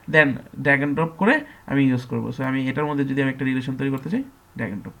 দেন ড্র্যাগ অ্যান্ড ড্রপ করে আমি ইউজ করবো। সো আমি এটার মধ্যে যদি আমি একটা রিলেশন তৈরি করতে চাই, ড্র্যাগ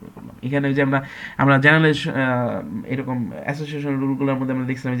অ্যান্ড ড্রপ করে করলাম। এখানে যে আমরা জেনারেলাইজ এরকম অ্যাসোসিয়েশন রুলগুলোর মধ্যে আমরা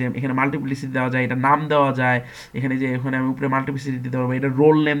দেখছিলাম যে এখানে মাল্টিপ্লিসিটি দেওয়া যায়, এটা নাম দেওয়া যায়, এখানে যে ওখানে আমি উপরে মাল্টিপ্লিসিটি দিতে পারবো, এটা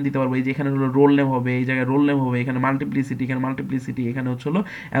রোল নেম দিতে পারবো, এই যে এখানে হলো রোল নেম হবে, এই জায়গায় রোল নেম হবে, এখানে মাল্টিপ্লিসিটি, এখানে মাল্টিপ্লিসিটি, এখানে হচ্ছে হলো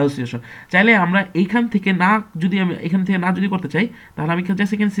অ্যাসোসিয়েশন। চাইলে আমরা এইখান থেকে না, যদি আমি এখান থেকে না যদি করতে চাই, তাহলে আমি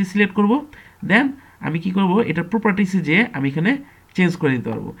জাস্ট এখানে সিলেক্ট করবো, দেন আমি কি করব, এটার প্রপার্টিসে যে আমি এখানে চেঞ্জ করে দিতে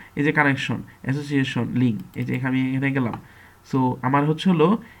পারবো। এই যে কানেকশন, অ্যাসোসিয়েশন, লিঙ্ক, এই যে আমি এখানে গেলাম। সো আমার হচ্ছে হলো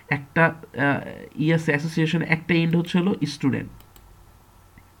একটা ইয়াস অ্যাসোসিয়েশন, একটা ইন্ড হচ্ছে হলো স্টুডেন্ট,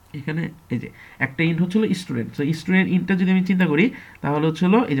 এখানে এই যে একটা ইন্ট হচ্ছে হলো স্টুডেন্ট। সো স্টুডেন্ট ইন্টটা যদি আমি চিন্তা করি, তাহলে হচ্ছে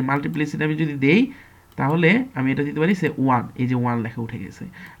হলো এই যে মাল্টিপ্লিসিটি আমি যদি দেই, তাহলে আমি এটা দিতে পারি সে ওয়ান, এই যে ওয়ান লেখা উঠে গেছে।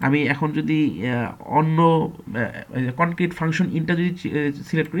 আমি এখন যদি অন্য কনক্রিট ফাংশন ইনটা যদি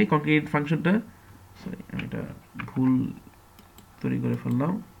সিলেক্ট করি, কনক্রিট ফাংশনটা, সরি আমি এটা ভুল তৈরি করে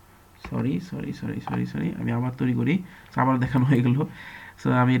ফেললাম, sorry sorry sorry sorry sorry আমি আবার তৈরি করি, আবার দেখানো হয়ে গেল। সো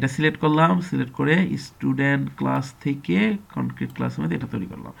আমি এটা সিলেক্ট করলাম, সিলেক্ট করে স্টুডেন্ট ক্লাস থেকে কনক্রিট ক্লাসের মধ্যে এটা তৈরি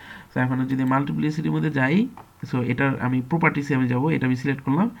করলাম। সো এখন যদি মাল্টিপ্লিসিটির মধ্যে যাই, সো এটার আমি প্রপার্টিসে আমি যাব, এটা আমি সিলেক্ট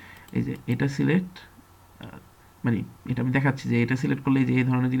করলাম, এই যে এটা সিলেক্ট, মানে এটা আমি দেখাচ্ছি যে এটা সিলেক্ট করলে যে এই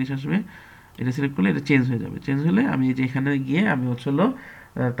ধরনের জিনিস আসবে, এটা সিলেক্ট করলে এটা চেঞ্জ হয়ে যাবে। চেঞ্জ হলে আমি যে এখানে গিয়ে আমি হচ্ছে হলো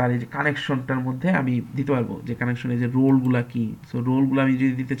তার এই যে কানেকশনটার মধ্যে আমি দিতে পারবো যে কানেকশনের যে রোলগুলা কি। সো রোলগুলো আমি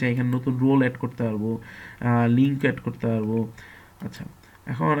যদি দিতে চাই, এখানে নতুন রোল অ্যাড করতে পারবো, লিঙ্ক অ্যাড করতে পারবো। আচ্ছা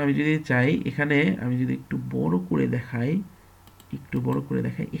এখন আমি যদি চাই, এখানে আমি যদি একটু বড় করে দেখাই,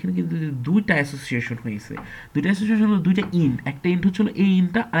 এখানে কিন্তু দুইটা অ্যাসোসিয়েশন হয়েছে। দুইটা অ্যাসোসিয়েশন হলো দুইটা ইন্ট, একটা ইন্ট হচ্ছে হলো এই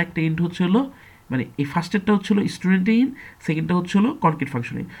ইন্টটা, আর একটা ইন্ট হচ্ছে হলো, মানে এই ফার্স্টেরটা হচ্ছে হলো স্টুডেন্টের ইন, সেকেন্ডটা হচ্ছে হলো কনক্রিট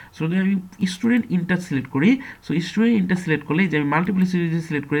ফাংশনে। সো যদি আমি স্টুডেন্ট ইনটা সিলেক্ট করি, সো স্টুডেন্ট ইনটা সিলেক্ট করলে যে আমি মাল্টিপ্লিসিটি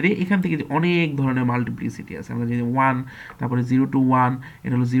সিলেক্ট করে দিই, এখান থেকে যে অনেক ধরনের মাল্টিপ্লিসিটি আছে, আমরা যে ওয়ান, তারপরে 0 to 1,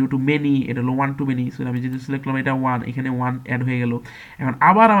 এটা হলো 0 to many, এটা হলো 1 to many। সো আমি যদি সিলেক্ট করলাম এটা 1, এখানে 1 অ্যাড হয়ে গেল। এখন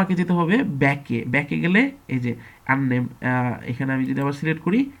আবার আমাকে যেতে হবে ব্যাকে গেলে এই যে আননেম, এখানে আমি যদি আবার সিলেক্ট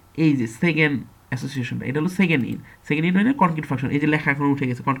করি, এই যে সেকেন্ড অ্যাসোসিয়েশনটা, এটা হলো সেকেন্ড ইন মানে কনক্রিট ফাংশন, এই যে লেখা এখন উঠে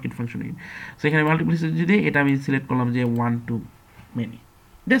গেছে কনক্রিট ফাংশন ইন। সো এখানে মাল্টিপ্লিসিটি যদি এটা আমি সিলেক্ট করলাম যে 1 to many,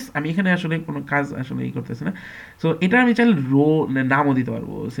 বেশ আমি এখানে আসলে কোনো কাজ আসলে করতেছি না। সো এটা আমি চাইলে নামও দিতে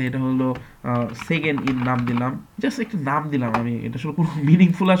পারবো। সো এটা হলো সেকেন্ড ইন নাম দিলাম, জাস্ট একটা নাম দিলাম আমি, এটা আসলে কোনো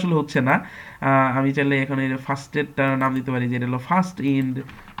মিনিংফুল আসলে হচ্ছে না। আমি চাইলে এখানে ফার্স্টেরটা নাম দিতে পারি যে এটা হলো ফার্স্ট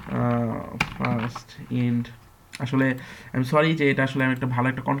ইন্ড। আসলে আমি সরি যে এটা আসলে আমি একটা ভালো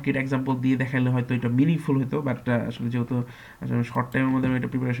একটা কনক্রিট এক্সাম্পল দিয়ে দেখাইলে হয়তো এটা মিনিংফুল হতো, বাট আসলে যেহেতু আসলে শর্ট টাইমের মধ্যে আমি এটা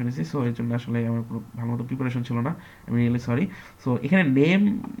প্রিপারেশন নিয়েছি, সো এর জন্য আসলে আমার কোনো ভালো মতো প্রিপারেশন ছিল না, আমি রিয়েলি সরি। সো এখানে নেম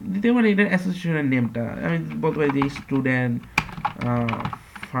দিতে পারি, এটা অ্যাসোসিয়েশনের নেমটা আমি বলতে পারি যে স্টুডেন্ট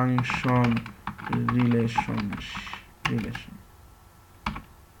ফাংশন রিলেশন রিলেশন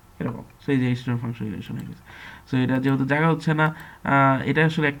এরকম। সো এই যে স্টুডেন্ট ফাংশন রিলেশন হয়ে গেছে। সো এটা যেহেতু জায়গা হচ্ছে না, এটা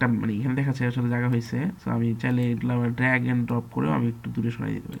আসলে একটা মানে এখানে দেখাচ্ছে আসলে জায়গা হয়েছে। সো আমি চাইলে এগুলো ড্র্যাগ এন্ড ড্রপ করেও আমি একটু দূরে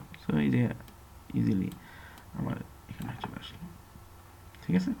সরাই দিতে পারি। সো এই যে ইজিলি আমার এখানে চলে আসলো,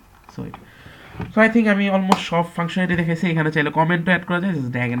 ঠিক আছে। সো সো আই থিঙ্ক আমি অলমোস্ট সব ফাংশনালিটি দেখেছি। এখানে চাইলে কমেন্টও অ্যাড করা যায়,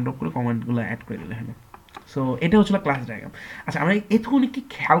 জাস্ট ড্র্যাগ এন্ড ড্রপ করে কমেন্টগুলো অ্যাড করে দিলে হলো। সো এটা হচ্ছিল ক্লাস ডায়াগ্রাম। আচ্ছা, আমরা এতক্ষণ কি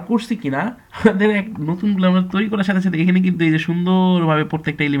খেয়াল করছি কিনা, আমাদের এক নতুন আমরা তৈরি করার সাথে সাথে এখানে কিন্তু এই যে সুন্দরভাবে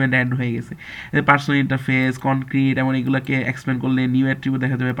প্রত্যেকটা এলিমেন্ট অ্যাড হয়ে গেছে। পার্সন ইন্টারফেস, কনক্রিট, এমন এগুলোকে এক্সপ্লেন করলে নিউ অ্যাট্রিবিউট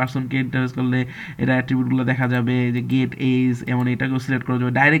দেখা যাবে। পার্সনকে ইন্টারফেস করলে এটা অ্যাট্রিবিউটগুলো দেখা যাবে, যে গেট এজ, এমন এটাকেও সিলেক্ট করা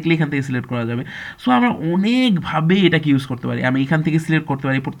যাবে, ডাইরেক্টলি এখান থেকে সিলেক্ট করা যাবে। সো আমরা অনেকভাবে এটাকে ইউজ করতে পারি। আমি এখান থেকে সিলেক্ট করতে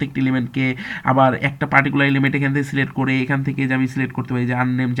পারি প্রত্যেকটা এলিমেন্টকে, আবার একটা পার্টিকুলার এলিমেন্ট এখান থেকে সিলেক্ট করে এখান থেকে যে আমি সিলেক্ট করতে পারি যে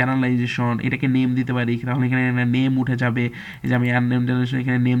আননেম জেনারেলাইজেশন, এটাকে নেম দিতে পারি, তাহলে এখানে নেম উঠে যাবে। এই যে আমি আননেম জেনারেশন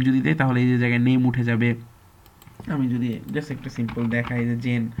এখানে নেম যদি দিই তাহলে এই যে জায়গায় নেম উঠে যাবে। আমি যদি জাস্ট একটা সিম্পল দেখাই যে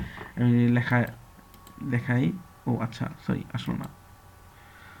জেন, আমি যদি দেখাই, ও আচ্ছা সরি আসলো না,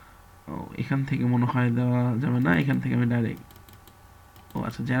 ও এখান থেকে মনে হয় দেওয়া যাবে না, এখান থেকে আমি ডাইরেক্ট, ও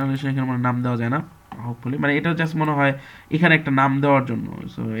আচ্ছা জেনারেশন এখানে আমার নাম দেওয়া যায় না হোপফুলি, মানে এটা জাস্ট মনে হয় এখানে একটা নাম দেওয়ার জন্য।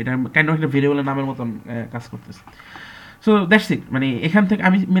 সো এটা কাইন্ড অফ একটা ভেরিয়েবলের নামের মতন কাজ করতেছে। So that's it. মানে এখান থেকে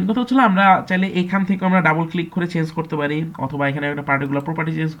আমি মেন কথা হচ্ছিল আমরা চাইলে এখান থেকে আমরা ডাবল ক্লিক করে চেঞ্জ করতে পারি, অথবা এখানে একটা পার্টিকুলার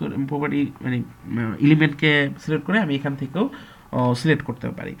প্রপার্টি চেঞ্জ করে প্রপার্টি মানে এলিমেন্টকে সিলেক্ট করে আমি এখান থেকেও সিলেক্ট করতে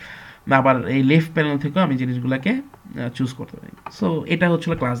পারি, বা আবার এই লেফট প্যানেল থেকেও আমি জিনিসগুলোকে চুজ করতে পারি। সো এটা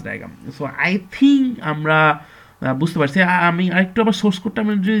হচ্ছিল class diagram. So I think আমরা বুঝতে পারছি। আমি আরেকটু আবার সোর্স কোডটা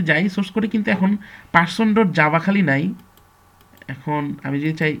আমি যদি যাই, সোর্স কোডে কিন্তু এখন পার্সন ডট জাভা খালি নাই। এখন আমি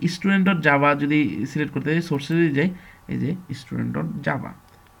যদি চাই স্টুডেন্ট ডট জাভা যদি সিলেক্ট করতে চাই, সোর্সে যদি যাই, এই যে স্টুডেন্ট ডট জাভা,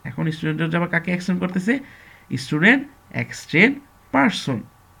 এখন স্টুডেন্ট ডট জাভা কাকে এক্সটেন্ড করতেছে? স্টুডেন্ট এক্সটেন্ড পার্সন,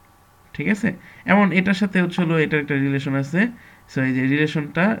 ঠিক আছে। এমন এটার সাথে হচ্ছিল এটার একটা রিলেশন আছে। সো এই যে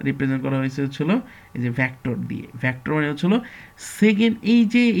রিলেশনটা রিপ্রেজেন্ট করা হয়েছে হচ্ছিল এই যে ভ্যাক্টর দিয়ে। ভ্যাক্টর মানে হচ্ছিল সেকেন্ড, এই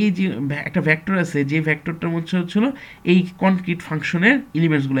যে একটা ভ্যাক্টর আছে, যে ভ্যাক্টরটার মধ্যে হচ্ছিল এই কনক্রিট ফাংশনের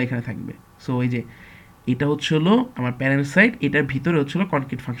এলিমেন্টসগুলো এখানে থাকবে। সো এই যে এটা হচ্ছে হলো আমার প্যারেন্ট সাইড, এটার ভিতরে হচ্ছে হলো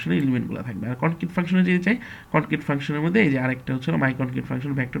কনক্রিট ফাংশনের এলিমেন্টগুলো থাকবে। আর কনক্রিট ফাংশনে যদি চাই, কনক্রিট ফাংশনের মধ্যে এই যে আরেকটা হচ্ছে মাই কনক্রিট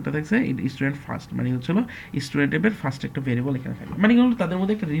ফাংশন ভেক্টরটা থাকছে, স্টুডেন্ট ফার্স্ট, মানে হচ্ছে হলো স্টুডেন্টের ফার্স্ট একটা ভেরিয়েবল এখানে থাকবে, মানে হলো তাদের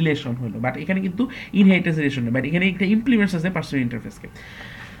মধ্যে একটা রিলেশন হলো। বাট এখানে কিন্তু ইনহেরিটেন্স রিলেশন নেই, বাট এখানে একটা ইমপ্লিমেন্টস আছে personal ইন্টারফেসকে।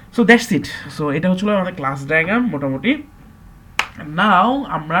 So that's it. So এটা হচ্ছিল আমাদের ক্লাস ডায়াগ্রাম মোটামুটি। নাও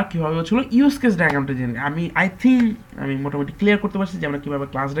আমরা কীভাবে হচ্ছিল ইউজ কেস ডায়াগ্রামটা জেনে, আই থিঙ্ক আমি মোটামুটি ক্লিয়ার করতে পারছি যে আমরা কীভাবে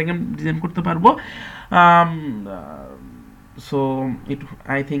ক্লাস ডায়াগ্রাম ডিজাইন করতে পারবো। So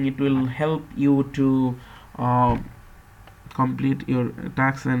I think it will help you to complete your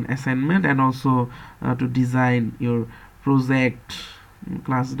tasks and assignment, and also to design your project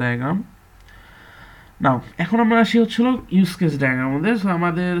class diagram. নাও এখন আমরা আসি হচ্ছিল ইউজ কেস ডায়াগ্রাম আমাদের। সো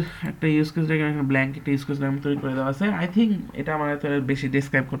আমাদের একটা ইউজ কেস ডায়াগ্রাম, এখানে ব্ল্যাঙ্ক একটা ইউজ কেস ডায়াগ্রাম তৈরি করে দেওয়া আছে। আই থিঙ্ক এটা আমার এত বেশি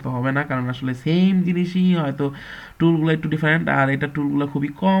ডেসক্রাইব করতে হবে না, কারণ আসলে সেম জিনিসই, হয়তো টুলগুলো একটু ডিফারেন্ট, আর এটা টুলগুলো খুবই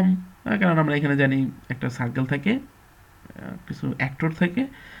কম, কারণ আমরা এখানে জানি একটা সার্কেল থাকে, কিছু অ্যাক্টর থাকে,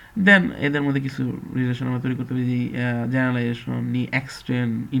 দেন এদের মধ্যে কিছু রিলেশন আমরা তৈরি করতে পারি, যে জেনারেলাইজেশন নিয়ে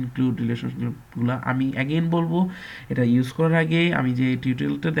এক্সটেন্ড ইনক্লুড রিলেশনগুলো। আমি অ্যাগেন বলবো, এটা ইউজ করার আগে, আমি যে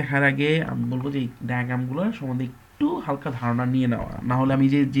টিউটোরিয়ালটা দেখার আগে আমি বলবো যে এই ডায়াগ্রামগুলো সম্বন্ধে একটু হালকা ধারণা নিয়ে নেওয়া, না হলে আমি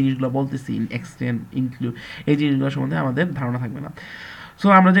যে জিনিসগুলো বলতেছি এক্সটেন্ড ইনক্লুড, এই জিনিসগুলো সম্বন্ধে আমাদের ধারণা থাকবে না। সো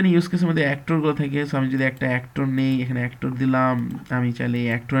আমরা জানি ইউজ কেসের মধ্যে অ্যাক্টরগুলো থাকে। সো আমি যদি একটা অ্যাক্টর নেই, এখানে অ্যাক্টর দিলাম, আমি চাইলে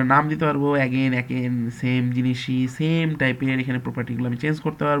অ্যাক্টরের নাম দিতে পারবো, অ্যাগেন সেম জিনিসই, সেম টাইপের এখানে প্রপার্টিগুলো আমি চেঞ্জ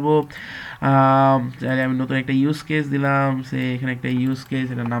করতে পারবো। চাইলে আমি নতুন একটা ইউজ কেস দিলাম, এখানে একটা ইউজ কেস,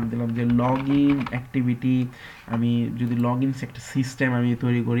 এটার নাম দিলাম যে লগ ইন অ্যাক্টিভিটি। আমি যদি লগ ইন একটা সিস্টেম আমি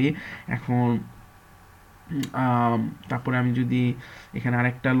তৈরি করি এখন, তারপরে আমি যদি এখানে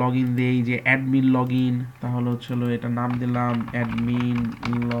আরেকটা লগ ইন দিই যে অ্যাডমিন লগ ইন, তাহলে হচ্ছিলো এটার নাম দিলাম অ্যাডমিন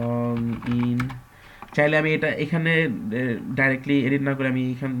লগ ইন। চাইলে আমি এটা এখানে ডাইরেক্টলি এডিট না করে আমি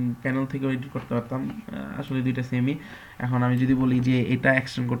এখান প্যানেল থেকেও এডিট করতে পারতাম, আসলে দুইটা সেমই। এখন আমি যদি বলি যে এটা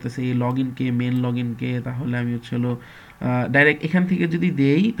এক্সটেন্ড করতেছে এই লগ ইনকে, মেন লগ ইনকে, তাহলে আমি হচ্ছিলো ডাইরেক্ট এখান থেকে যদি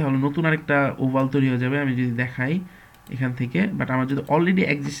দেই তাহলে নতুন আরেকটা ওভাল তৈরি হয়ে যাবে। আমি যদি দেখাই এখান থেকে, বাট আমার যদি অলরেডি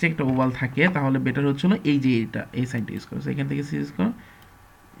এক্সিস্টিং একটা ওভাল থাকে তাহলে বেটার হচ্ছিল এই যে এটা এই সাইডটা ইউজ করো, এখান থেকে সিরিজ করো,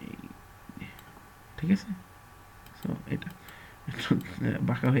 ঠিক আছে। সো এটা একটু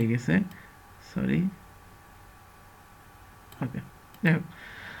বাঁকা হয়ে গেছে, সরি, ওকে, যাই হোক।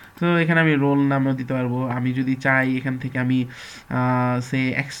 তো এখানে আমি রোল নামও দিতে পারবো। আমি যদি চাই এখান থেকে আমি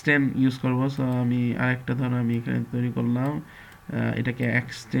এক্সটেন্ড ইউজ করবো। সো আমি আরেকটা ধরো আমি এখানে তৈরি করলাম, এটাকে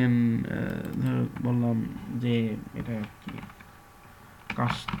এক্সটেন্ড ধর বললাম যে এটা কি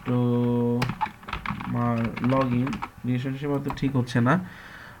আমার লগ ইন রিলেশনশিপ হয়তো ঠিক হচ্ছে না,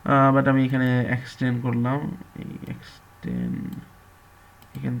 বাট আমি এখানে এক্সটেন্ড করলাম, এই এক্সটেন্ড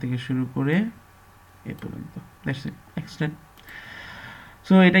এখান থেকে শুরু করে এ পর্যন্ত, দ্যাটস ইট, এক্সটেন্ড।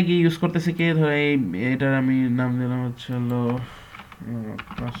 সো এটা কি ইউজ করতেছে কে, ধরে এটার আমি নাম দিলাম হচ্ছে হলো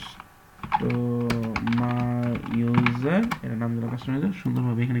কাস্টমার ইউজার, এটা নাম দিলাম কাস্টমার ইউজার।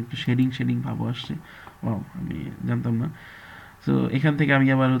 সুন্দরভাবে এখানে একটু শেডিং ভাবও আসছে, ওয়াও, আমি জানতাম না। সো এখান থেকে আমি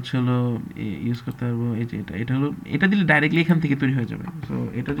আবার হচ্ছে হলো ইউজ করতে পারবো, এই যে এটা হলো, এটা দিলে ডাইরেক্টলি এখান থেকে তৈরি হয়ে যাবে। সো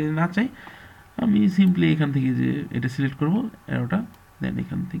এটা যদি না চাই আমি সিম্পলি এখান থেকে যে এটা সিলেক্ট করবো এরোটা, দেন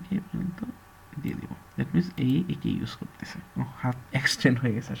এখান থেকে পর্যন্ত দিয়ে দিব। দ্যাট মিনস এই একে ইউজ করতেছে, হাত এক্সটেন্ড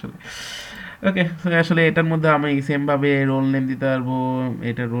হয়ে গেছে আসলে। ওকে, আসলে এটার মধ্যে আমি সেমভাবে রোল নেম দিতে পারবো,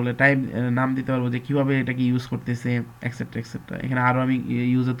 এটা রোলের টাইপ নাম দিতে পারবো, যে কীভাবে এটাকে ইউজ করতেছে, এক্সেট্রা এক্সেট্রা। এখানে আরও আমি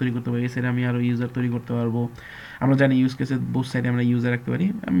ইউজার তৈরি করতে পারি, এছাড়া আমি আরও ইউজার তৈরি করতে পারবো। আমরা জানি ইউজ কেসের বোথ সাইডে আমরা ইউজার রাখতে পারি।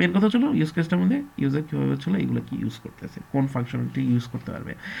 মেন কথা হচ্ছিল ইউজ কেসটার মধ্যে ইউজার কীভাবে হচ্ছিলো, এগুলো কি ইউজ করতেছে, কোন ফাংশনালিটি ইউজ করতে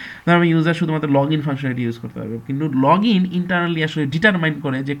পারবে। ধর আমি ইউজার শুধুমাত্র লগ ইন ফাংশনালিটি ইউজ করতে পারবে, কিন্তু লগ ইন ইন্টারনালি আসলে ডিটারমাইন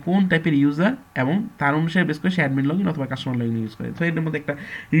করে যে কোন টাইপের ইউজার, এবং তার অনুসারে বেস করে সে অ্যাডমিন লগ ইন অথবা কাস্টমার লগ ইন ইউজ করে। তো এটার মধ্যে একটা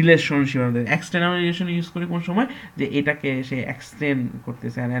রিলেশনশিপ আমাদের এক্সটেন্ড রিলেশন ইউজ করে কোন সময়, যে এটাকে সে এক্সটেন্ড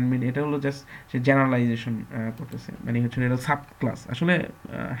করতেছে, আর অ্যাডমিন এটা হলো জাস্ট সে জেনারেলাইজেশন করতেছে, মানে হচ্ছে এটা সাব ক্লাস আসলে।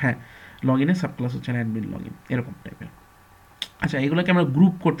 হ্যাঁ, লগ ইনের সাব ক্লাস হচ্ছে অ্যাডমিন লগ ইন, এরকম টাইপের। আচ্ছা, এগুলোকে আমরা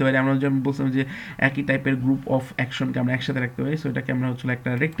গ্রুপ করতে পারি। আমরা যেমন বলছিলাম যে একই টাইপের গ্রুপ অফ অ্যাকশনকে আমরা একসাথে রাখতে পারি। সো এটাকে আমরা হচ্ছে একটা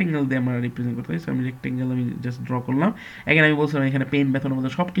রেক্টেঙ্গেল দিয়ে আমরা রিপ্রেজেন্ট করতে পারি। সো আমি রেক্টেঙ্গেল আমি জাস্ট ড্র করলাম। এখানে আমি বলছিলাম এখানে পেন মেথডের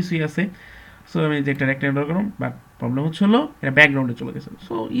মধ্যে সব কিছুই আছে। সো আমি যে একটা রেক্টেঙ্গেল ড্র করলাম, বাট প্রবলেম হচ্ছে হলো এটা ব্যাকগ্রাউন্ডে চলে গেছে।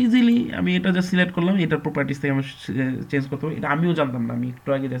 সো ইজিলি আমি এটা জাস্ট সিলেক্ট করলাম, এটার প্রপার্টিস থেকে আমি চেঞ্জ করতে পারি। এটা আমিও জানতাম না, আমি একটু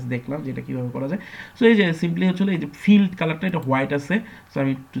আগে জাস্ট দেখলাম যে এটা কীভাবে করা যায়। সো এই যে সিম্পলি হচ্ছে এই যে ফিল্ড কালারটা এটা হোয়াইট আছে। সো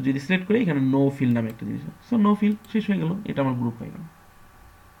আমি একটু যদি সিলেক্ট করি, এখানে নো ফিল্ড নামে একটা জিনিস, সো নো ফিল্ড শেষ হয়ে গেল, এটা আমার গ্রুপ হয়ে গেল।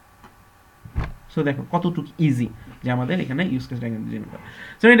 সো দেখো কতটুকু ইজি যে আমাদের এখানে ইউজ কেস ডায়াগ্রাম ডিজাইন করা।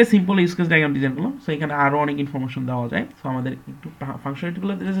 সো এটা simple use case diagram design করলাম। সো এখানে আরও অনেক ইনফরমেশন দেওয়া যায়। সো আমাদের একটু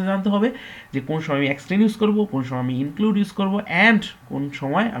ফাংশনালিটিগুলো জানতে হবে, যে কোন সময় আমি এক্সটেন্ড ইউজ করবো, কোন সময় আমি ইনক্লুড ইউজ করবো, অ্যান্ড কোন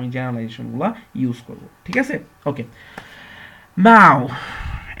সময় আমি জেনারেলাইজেশনগুলো ইউজ করবো। ঠিক আছে, ওকে। নাও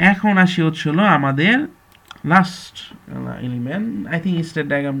এখন আসি হচ্ছিল আমাদের last element. I think state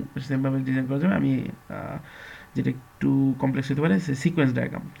diagram সেমভাবে ডিজাইন করা যাবে। আমি যেটা একটু কমপ্লেক্স হতে পারে সিকোয়েন্স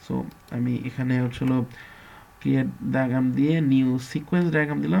ডায়াগ্রাম। সো আমি এখানে হচ্ছিল ক্রিয়েট ডায়াগ্রাম দিয়ে নিউ সিকোয়েন্স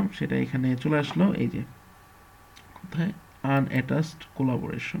ডায়াগ্রাম দিলাম, সেটা এখানে চলে আসলো। এই যে কোথায় আনঅ্যাটাচড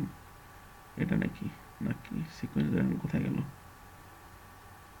কোলাবোরেশন, এটা নাকি সিকোয়েন্স ডায়াগ্রাম কোথায় গেল?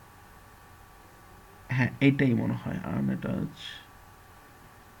 হ্যাঁ, এইটাই মনে হয় আনঅ্যাটাচড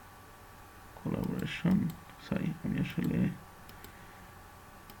কোলাবোরেশন। সরি, আমি আসলে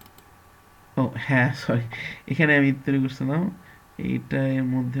ও হ্যাঁ সরি, এখানে আমি তৈরি করছিলাম, এইটা এর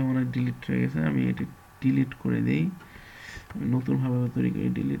মধ্যে মনে হয় ডিলিট হয়ে গেছে। আমি এটি ডিলিট করে দিই, আমি নতুনভাবে তৈরি করি।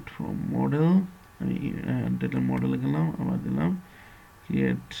 ডিলিট ফ্রম মডেল, আমি ডেটা মডেলে গেলাম, আবার দিলাম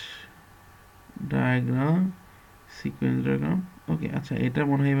ক্রিয়েট ডায়াগ্রাম সিকোয়েন্স ডায়াগ্রাম। ওকে, আচ্ছা, এটা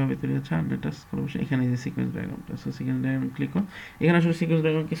মনে হয় এইভাবে তৈরি হচ্ছে আনঅ্যাটাচ কোলাবোরেশন। এখানে যে sequence ডায়াগ্রামটা, so sequence diagram click করুন। এখানে আসলে সিকোয়েন্স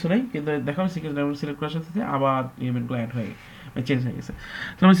ডায়াগ্রাম কিছু নাই, কিন্তু দেখো সিকোয়েন্স ডায়াগ্রাম সিলেক্ট করার সাথে সাথে আবার এলিমেন্টগুলো অ্যাড হয়ে চেঞ্জ হয়ে গেছে।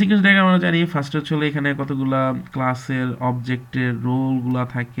 তো আমি সিকোয়েন্স ডায়াগ্রাম আমরা জানি ফার্স্ট হচ্ছে এখানে কতগুলা ক্লাসের অবজেক্টের রোলগুলা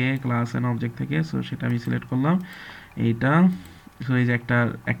থাকে, ক্লাস অ্যান্ড অবজেক্ট থাকে। সো সেটা আমি সিলেক্ট করলাম এইটা। সো এই যে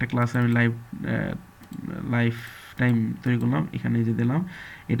একটা ক্লাসে আমি লাইফ টাইম তৈরি করলাম, এখানে যে দিলাম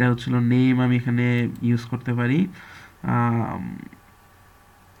এটা হচ্ছিল নেম, আমি এখানে ইউজ করতে পারি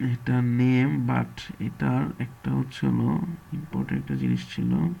এটা নেম, বাট এটার একটা হচ্ছিল ইম্পর্টেন্ট একটা জিনিস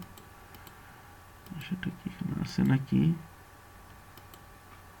ছিল, সেটা কি এখানে আছে নাকি?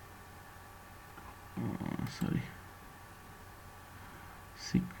 Sorry,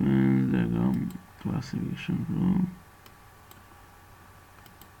 sequence diagram classification rule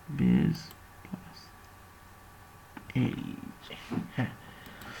base class. হ্যাঁ,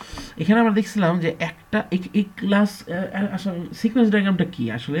 এখানে আমরা দেখছিলাম যে একটা এই ক্লাস আসলে সিকোয়েন্স ডায়াগ্রামটা কি,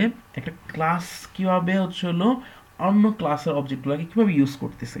 আসলে একটা ক্লাস কীভাবে হচ্ছে হলো অন্য ক্লাসের অবজেক্টগুলোকে কীভাবে ইউজ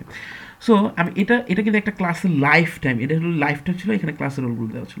করতেছে। সো আমি এটা কিন্তু একটা ক্লাসের লাইফ টাইম, এটা হলো লাইফ টাইম ছিল, এখানে ক্লাসের রোলগুলো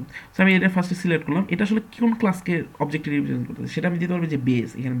দেওয়া ছিল। সো আমি এটা ফার্স্টে সিলেক্ট করলাম, এটা আসলে কোন ক্লাসকে অবজেক্টে রিপ্রেজেন্ট করতেছে সেটা আমি দিতে পারবো যে বেস,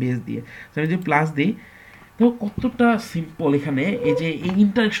 এখানে বেস দিয়ে। সো আমি যে প্লাস দিই, দেখো কতটা সিম্পল এখানে এই যে এই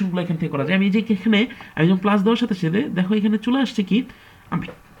ইন্টারাকশনগুলো এখান থেকে করা যায়। আমি যে এখানে আমি যখন প্লাস দেওয়ার সাথে সাথে দেখো এখানে চলে আসছে কি, আমি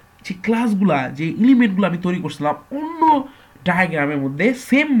যে ক্লাসগুলা যে এলিমেন্টগুলো আমি তৈরি করছিলাম অন্য ডায়াগ্রামের মধ্যে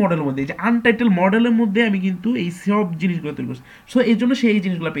সেম মডেলের মধ্যে, যে আনটাইটেল মডেলের মধ্যে আমি কিন্তু এই সব জিনিসগুলো তৈরি করছি। সো এই জন্য সে এই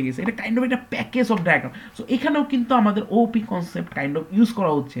জিনিসগুলো পেয়ে গেছে, এটা কাইন্ড অফ একটা প্যাকেজ অফ ডায়াগ্রাম। সো এখানেও কিন্তু আমাদের ওপি কনসেপ্ট কাইন্ড অফ ইউজ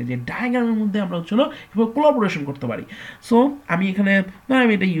করা হচ্ছে, যে ডায়াগ্রামের মধ্যে আমরা হচ্ছিল কীভাবে কোলাবোরেশন করতে পারি। সো আমি এখানে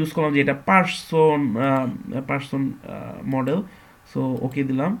আমি এটা ইউজ করলাম যে এটা পার্সন মডেল। সো ওকে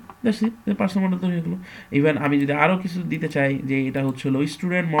দিলাম, দেখছি পার্সোনাল মডেল তৈরি হয়ে গেলো। ইভেন আমি যদি আরও কিছু দিতে চাই যে এটা হচ্ছে হলো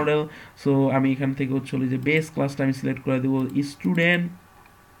স্টুডেন্ট মডেল, সো আমি এখান থেকে হচ্ছে হলো যে বেস ক্লাসটা আমি সিলেক্ট করে দেবো স্টুডেন্ট,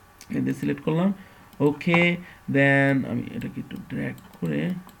 এদের সিলেক্ট করলাম। ওকে, দেন আমি এটাকে একটু ড্র্যাগ করে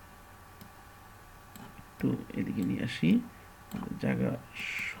একটু এদিকে নিয়ে আসি, জায়গা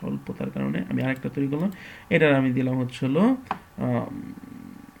স্বল্পতার কারণে আমি আরেকটা তৈরি করলাম। এটার আমি দিলাম হচ্ছে হলো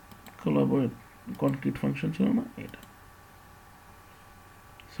কোলাবোরেট কনক্রিট ফাংশন ছিল না, এটা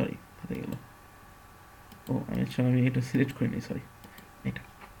সরি কোথায় গেল, ও আচ্ছা আমি এটা সিলেক্ট করে নিই, সরি এটা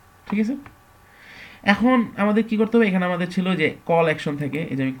ঠিক আছে। এখন আমাদের কি করতে হবে, এখানে আমাদের ছিল যে কল অ্যাকশন থেকে,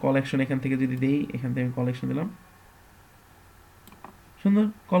 এই যে আমি কল অ্যাকশন এখান থেকে যদি দিই, এখান থেকে আমি কল অ্যাকশন দিলাম, সুন্দর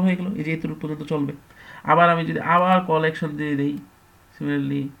কল হয়ে গেল, এই যে এতটুকু পর্যন্ত চলবে। আবার আমি যদি আবার কল অ্যাকশন দিয়ে দিই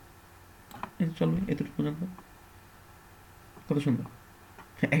সিমিলারলি চলবে এতটুকু পর্যন্ত, কত সুন্দর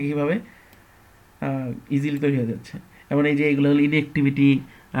একইভাবে ইজিলি তৈরি হয়ে যাচ্ছে। এবং এই যে এগুলো হলো ইনঅ্যাক্টিভিটি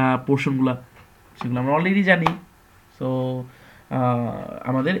পোর্শনগুলো, সেগুলো আমরা অলরেডি জানি। সো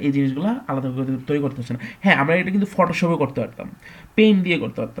আমাদের এই জিনিসগুলো আলাদা করে তৈরি করতে হচ্ছে না। হ্যাঁ, আমরা এটা কিন্তু ফটোশপে করতে পারতাম, পেইন্ট দিয়ে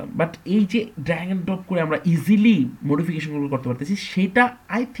করতে পারতাম, বাট এই যে ড্র্যাগ অ্যান্ড ড্রপ করে আমরা ইজিলি মডিফিকেশনগুলো করতে পারতেছি, সেটা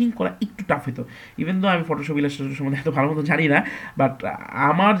আই থিঙ্ক করা একটু টাফ হতো। ইভেন তো আমি ফটোশপ ইলাস্ট্রেটর সম্বন্ধে এত ভালো মতো জানি না, বাট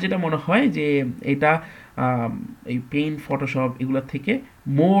আমার যেটা মনে হয় যে এটা এই পেইন্ট ফটোশপ এগুলোর থেকে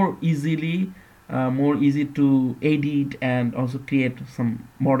more easy to edit and also create some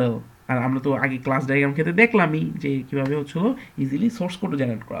model. আর আমরা তো আগে ক্লাস ডায়াগ্রাম ক্ষেত্রে দেখলামই যে কীভাবে হচ্ছিল ইজিলি সোর্স কোড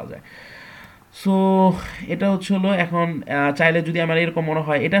জেনারেট করা যায়। সো এটা হচ্ছে হলো এখন চাইলে যদি আমার এরকম মনে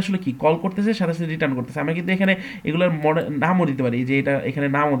হয় এটা আসলে কি কল করতেছে সাথে সাথে রিটার্ন করতেছে, আমরা কিন্তু এখানে এগুলোর নামও দিতে পারি, যে এটা এখানে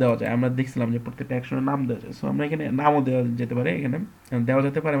নামও দেওয়া যায়, আমরা দেখছিলাম যে প্রত্যেকটা অ্যাকশনের নাম দেওয়া যায়। সো আমরা এখানে নামও দেওয়া যেতে পারে, এখানে দেওয়া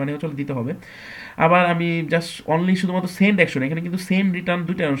যেতে পারে, মানে হচ্ছে দিতে হবে। আবার আমি জাস্ট অনলি শুধুমাত্র সেন্ড অ্যাকশন, এখানে কিন্তু সেন্ড রিটার্ন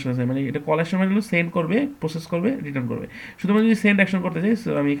দুইটা অপশন আছে, মানে এটা কল অ্যাকশন মানে সেন্ড করবে, প্রসেস করবে, রিটার্ন করবে। শুধুমাত্র যদি সেন্ড অ্যাকশন করতে চাই, সো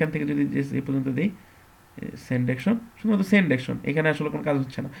আমি এখান থেকে যদি এই পর্যন্ত দিই সেন্ড অ্যাকশন, শুধুমাত্র সেন্ড অ্যাকশন, এখানে আসলে কোনো কাজ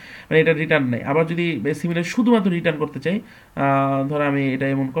হচ্ছে না, মানে এটা রিটার্ন নেই। আবার যদি সিমিলার শুধুমাত্র রিটার্ন করতে চাই, ধরো আমি এটা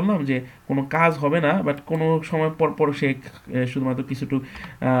এমন করলাম যে কোনো কাজ হবে না, বাট কোনো সময় পর পর সে শুধুমাত্র কিছুটু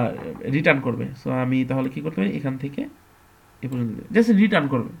রিটার্ন করবে। সো আমি তাহলে কী করতে পারি, এখান থেকে এ পর্যন্ত জাস্ট রিটার্ন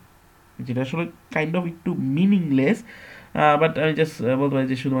করবে, যেটা আসলে কাইন্ড অফ একটু মিনিংলেস, বাট আমি জাস্ট বলতে পারি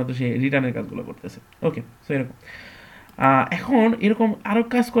যে শুধুমাত্র সে রিটার্নের কাজগুলো করতেছে। ওকে, সো এরকম। এখন এরকম আরও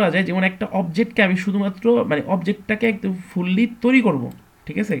কাজ করা যায়, যেমন একটা অবজেক্টকে আমি শুধুমাত্র মানে অবজেক্টটাকে একদম ফুললি তৈরি করব,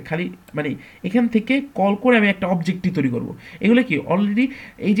 ঠিক আছে, খালি মানে এখান থেকে কল করে আমি একটা অবজেক্টই তৈরি করব। এগুলো কি অলরেডি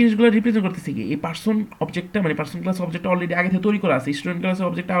এই জিনিসগুলো রিপ্রেজেন্ট করতেছে কি এই পার্সন অবজেক্টটা, মানে পার্সন ক্লাস অবজেক্টটা অলরেডি আগে থেকে তৈরি করা আছে, স্টুডেন্ট ক্লাসের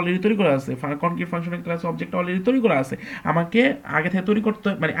অবজেক্টটা অলরেডি তৈরি করা আছে, কনক্রিট ফাংশনাল ক্লাস অবজেক্টটা অলরেডি তৈরি করা আছে। আমাকে আগে থেকে তৈরি করতে,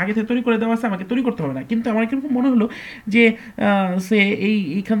 মানে আগে থেকে তৈরি করে দেওয়া আছে, আমাকে তৈরি করতে হবে না। কিন্তু আমার কিরকম মনে হলো যে সে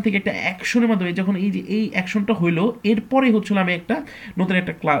এইখান থেকে একটা অ্যাকশনের মাধ্যমে যখন এই যে এই অ্যাকশনটা হইলো, এরপরে হচ্ছিল আমি একটা নতুন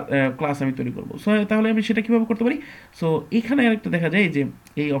একটা ক্লাস আমি তৈরি করবো। সো তাহলে আমি সেটা কীভাবে করতে পারি, সো এখানে আরেকটা দেখা যায় যে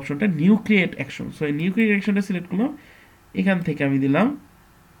এই অপশনটা নিউ ক্রিয়েট অ্যাকশন। সো এই নিউ ক্রিয়েট অ্যাকশনটা সিলেক্ট করলাম, এখান থেকে আমি দিলাম,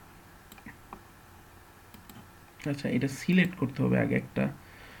 আচ্ছা এটা সিলেক্ট করতে হবে আগে একটা,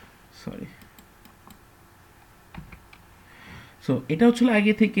 সো এটা হচ্ছিল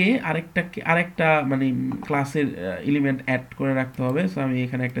আগে থেকে আরেকটা মানে ক্লাসের এলিমেন্ট অ্যাড করে রাখতে হবে। সো আমি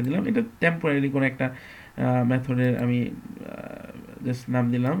এখানে একটা দিলাম, এটা টেম্পোরারি কোনো একটা মেথডের আমি জাস্ট নাম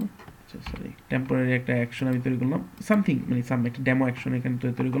দিলাম, টেম্পোরারি একটা অ্যাকশন আমি তৈরি করলাম, সামথিং মানে একটা ডেমো অ্যাকশন এখানে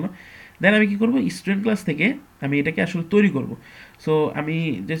তৈরি করলাম। দেন আমি কি করব, স্টুডেন্ট ক্লাস থেকে আমি এটাকে আসলে তৈরি করব। সো আমি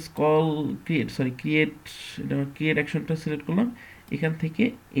জাস্ট ক্রিয়েট অ্যাকশনটা সিলেক্ট করলাম, এখান থেকে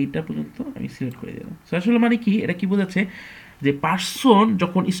এইটা পর্যন্ত আমি সিলেক্ট করে দিলাম। সো আসলে মানে কি এটা কি বোঝাচ্ছে যে পার্সন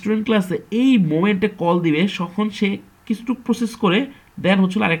যখন স্টুডেন্ট ক্লাসে এই মোমেন্টে কল দিবে, তখন সে কিছুটুকু প্রসেস করে দেন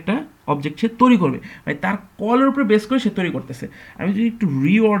হচ্ছিল আরেকটা অবজেক্ট সে তৈরি করবে, মানে তার কলের উপরে বেস করে সে তৈরি করতেছে। আমি যদি একটু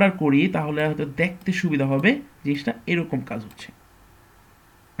রিঅর্ডার করি তাহলে হয়তো দেখতে সুবিধা হবে, জিনিসটা এরকম কাজ হচ্ছে।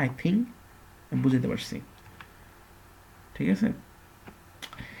 আই থিঙ্ক বুঝতে পারছি, ঠিক আছে।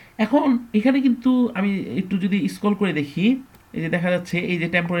 এখন এখানে কিন্তু আমি একটু যদি স্ক্রল করে দেখি, এই যে দেখা যাচ্ছে এই যে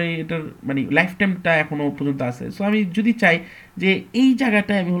টেম্পোরারি এটার মানে লাইফ টাইমটা এখনও পর্যন্ত আছে। সো আমি যদি চাই যে এই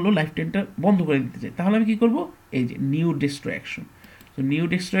জায়গাটায় আমি হলো লাইফ টাইমটা বন্ধ করে দিতে চাই, তাহলে আমি কী করব, এই যে new destroy action, so new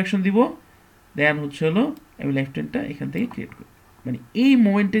destroy action দিব, দেন হচ্ছে হলো আমি লাইফ টাইমটা এখান থেকে ক্রিয়েট করি, মানে এই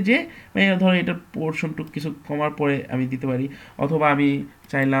মোমেন্টে যে মানে ধরো এটার পোর্শনটুকু কিছু কমার পরে আমি দিতে পারি, অথবা আমি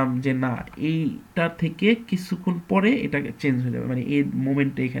চাইলাম যে না এইটা থেকে কিছুক্ষণ পরে এটা চেঞ্জ হয়ে যাবে, মানে এই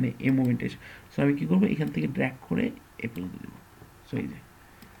মোমেন্টে এখানে এই মোমেন্টে এসে, সো আমি কী করবো এখান থেকে ড্র্যাগ করে এ পর্যন্ত দেবো। সো এই যে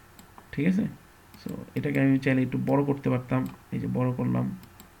ঠিক আছে, সো এটাকে আমি চাইলে একটু বড় করতে পারতাম, এই যে বড় করলাম।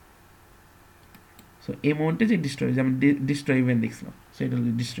 সো এই মোমেন্টে যে ডিস্ট্রয়, যেমন ডিস্ট্রয় ইভেন্ট দেখছিলাম, সো এটা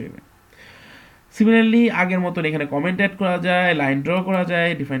হলো ডিস্ট্রয় ইভেন্ট। সিমিলারলি আগের মতন এখানে কমেন্ট অ্যাড করা যায়, লাইন ড্র করা যায়,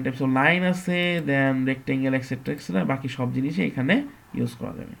 ডিফারেন্ট টাইপস অফ লাইন আছে, দেন রেক্টেঙ্গেল এক্সেট্রা এক্সেট্রা, বাকি সব জিনিসই এখানে ইউজ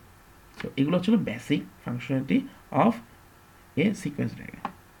করা যাবে। সো এগুলো হচ্ছিল basic functionality of A sequence diagram.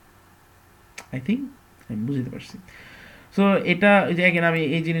 I think আমি বুঝতে পারছি। সো এটা ওই যে again আমি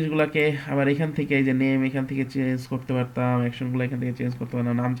এই জিনিসগুলোকে আবার এখান থেকে এই যে নেম এখান থেকে চেঞ্জ করতে পারতাম, অ্যাকশনগুলো এখান থেকে চেঞ্জ করতে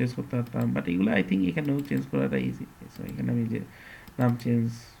পারতাম, নাম চেঞ্জ করতে পারতাম, বাট এগুলো আই থিঙ্ক এখানেও চেঞ্জ করাটা ইজি। সো এখানে আমি যে নাম চেঞ্জ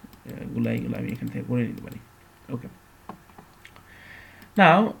এগুলো আমি এখান থেকে করে নিতে পারি। ওকে,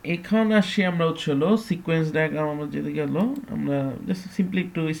 নাও এখন আসি আমরা হচ্ছিল সিকোয়েন্স ডায়াগ্রাম। আমরা যেতে গেল আমরা জাস্ট সিম্পলি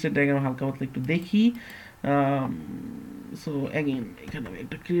একটু স্টেট ডায়াগ্রাম হালকা পাতলা একটু দেখি। সো অ্যাগেন এখানে আমি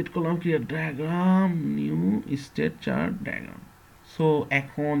একটা ক্রিয়েট করলাম, create diagram, new state chart diagram. So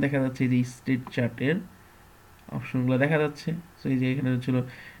এখন দেখা যাচ্ছে যে স্টেট চার্টের অপশনগুলো দেখা যাচ্ছে। সো এই যে এখানে হচ্ছিল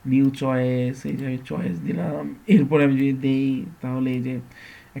নিউ চয়েস, এই যে আমি চয়েস দিলাম, এরপরে আমি যদি দেই তাহলে এই যে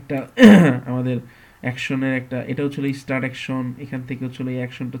একটা আমাদের অ্যাকশনের একটা, এটা হচ্ছিল স্টার্ট অ্যাকশন, এখান থেকে হচ্ছিল এই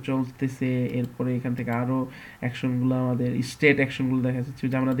অ্যাকশনটা চলতেছে, এরপরে এখান থেকে আরও অ্যাকশনগুলো আমাদের স্টেট অ্যাকশনগুলো দেখা যাচ্ছে,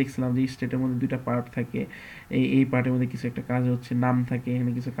 যে আমরা দেখছিলাম যে স্টেটের মধ্যে দুইটা পার্ট থাকে, এই পার্টের মধ্যে কিছু একটা কাজ হচ্ছে, নাম থাকে,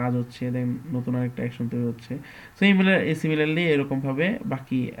 এখানে কিছু কাজ হচ্ছে, দেন নতুন আরেকটা অ্যাকশন তৈরি হচ্ছে। সো সিমিলারলি এরকমভাবে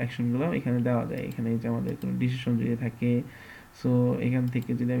বাকি অ্যাকশনগুলো এখানে দেওয়া যায়। এখানে যে আমাদের কোনো ডিসিশন যদি থাকে, সো এখান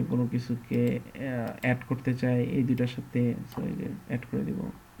থেকে যদি আমি কোনো কিছুকে অ্যাড করতে চাই এই দুইটার সাথে, সো এই যে অ্যাড করে দিব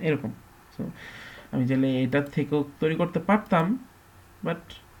এরকম। সো আমি চাইলে এটার থেকেও তৈরি করতে পারতাম, বাট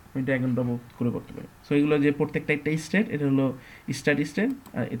আমি ড্র্যাগন ড্রপ করে করতে পারি। সো এগুলো যে প্রত্যেকটা একটা স্টেট, এটা হলো স্টার্ট স্টেট,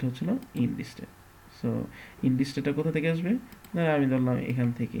 আর এটা হচ্ছিল ইন্ড স্টেট। সো ইন্ড স্টেটটা কোথা থেকে আসবে, না আমি ধরলাম এখান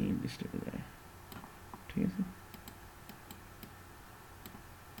থেকে ইন্ড স্টেটে যায়, ঠিক আছে,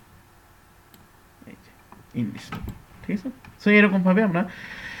 এই যে ইন্ড স্টেট, ঠিক আছে। সো এরকমভাবে আমরা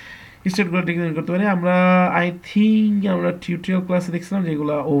স্টেটগুলো ডিক্লেয়ার করতে পারি। আমরা আই থিঙ্ক আমরা টিউটোরিয়াল ক্লাসে দেখছিলাম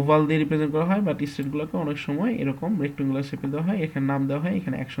যেগুলো ওভাল দিয়ে রিপ্রেজেন্ট করা হয়, বাট স্টেটগুলোকে অনেক সময় এরকম রেক্টেঙ্গুলার শেপে দেওয়া হয়, এখানে নাম দেওয়া হয়,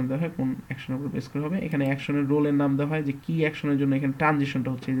 এখানে অ্যাকশন দেওয়া হয়, কোন অ্যাকশনের উপর বেস করা হবে, এখানে অ্যাকশনের রোলের নাম দেওয়া হয়, যে কি অ্যাকশনের জন্য এখানে ট্রানজিশনটা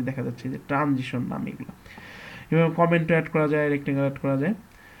হচ্ছে, এই যে দেখা যাচ্ছে যে ট্রানজিশন নাম এগুলো, এবং কমেন্টও অ্যাড করা যায়, রেক্টেঙ্গল অ্যাড করা যায়।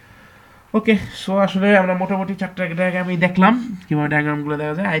 ওকে, সো আসলে আমরা মোটামুটি চারটা ডায়াগ্রামই দেখলাম, কীভাবে ডায়াগ্রামগুলো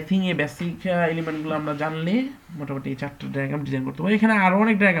দেখা যায়। আই থিঙ্ক এই বেসিক এলিমেন্টগুলো আমরা জানলে মোটামুটি এই চারটা ডায়াগ্রাম ডিজাইন করতে পারি। এখানে আরও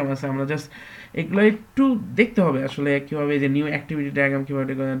অনেক ডায়াগ্রাম আছে, আমরা জাস্ট এগুলো একটু দেখতে হবে আসলে কীভাবে, যে নিউ অ্যাক্টিভিটি ডায়াগ্রাম কীভাবে,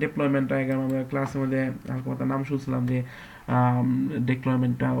 ডিপ্লয়মেন্ট ডায়াগ্রাম আমরা ক্লাসের মধ্যে হালকা নাম শুনছিলাম, যে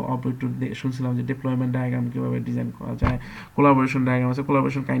ডিপ্লয়মেন্টটা একটু শুনছিলাম যে ডিপ্লয়মেন্ট ডায়াগ্রাম কীভাবে ডিজাইন করা যায়। কোলাবোরেশন ডায়াগ্রাম আছে,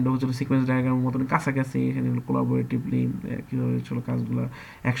 কোলাবোরেশন কাইন্ড অফ হচ্ছিল সিকোয়েন্স ডায়াগ্রামের মতন কাছাকাছি, এখানে কোলাবোরেটিভলি কীভাবে হচ্ছিল কাজগুলো,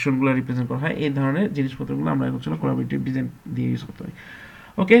 অ্যাকশনগুলো রিপ্রেজেন্ট করা হয়, এই ধরনের জিনিসপত্রগুলো আমরা হচ্ছিল কোলাবোরেটিভ ডিজাইন দিয়ে ইউজ করতে পারি।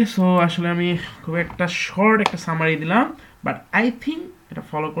 ওকে, সো আসলে আমি খুব একটা শর্ট একটা সামারি দিলাম, বাট আই থিঙ্ক এটা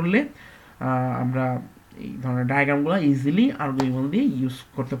ফলো করলে আমরা এই ধরনের ডায়াগ্রামগুলো ইজিলি ArgoUML দিয়ে ইউজ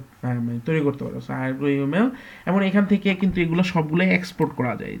করতে মানে তৈরি করতে পারবো। সো ArgoUML এমন এখান থেকে কিন্তু এগুলো সবগুলোই এক্সপোর্ট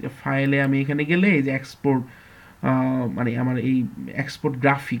করা যায়, যে ফাইলে আমি এখানে গেলে এই যে এক্সপোর্ট মানে আমার এই এক্সপোর্ট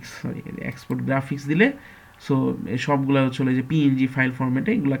গ্রাফিক্স দিলে, সো সবগুলো হচ্ছে যে পিএনজি ফাইল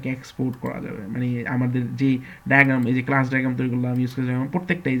ফরম্যাটে এগুলোকে এক্সপোর্ট করা যাবে। মানে আমাদের যে ডায়াগ্রাম, এই যে ক্লাস ডায়াগ্রাম তৈরি করলাম ইউজ করে যাবে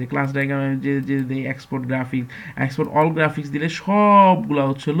প্রত্যেকটাই যে ক্লাস ডায়াগ্রাম যে export graphics, export all graphics দিলে সবগুলো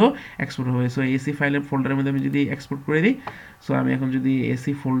হচ্ছিলো এক্সপোর্ট হবে। সো এসি ফাইলের ফোল্ডারের মধ্যে আমি যদি এক্সপোর্ট করে দিই, সো আমি এখন যদি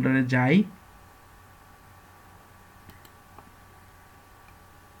এসি ফোল্ডারে যাই,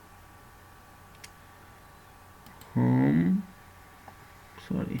 home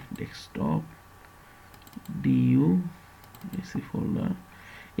sorry desktop DU AC folder,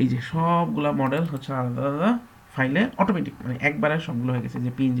 এই যে সবগুলা মডেল হচ্ছে আলাদা আলাদা ফাইলে অটোমেটিক মানে একবারে সবগুলো হয়ে গেছে,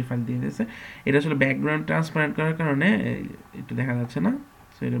 যে পিএনজি ফাইল দিয়ে দিয়েছে। এটা আসলে ব্যাকগ্রাউন্ড ট্রান্সপারেন্ট করার কারণে একটু দেখা যাচ্ছে না।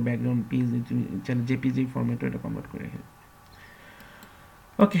 সো এটা ব্যাকগ্রাউন্ড পিএনজি জেপিজি ফরম্যাটে এটা কনভার্ট করে রেখে।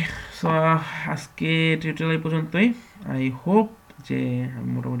 ওকে, সো আজকে টিউটোরিয়াল এই পর্যন্তই। আই হোপ যে আমি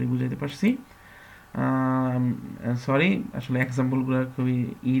মোটামুটি বুঝাইতে পারছি। সরি, আসলে এক্সাম্পলগুলো খুবই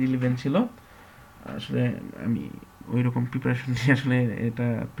ইরিলিভেন্ট ছিল, আসলে আমি ওই রকম প্রিপারেশন নিয়ে আসলে এটা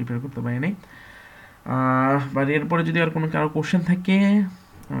প্রিপেয়ার করতে পারি নাই। বাট এরপরে যদি আর কোনো কারো কোশ্চেন থাকে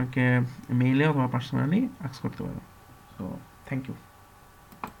আমাকে মেইলে অথবা পার্সোনালি আস্ক করতে পারো। So thank you.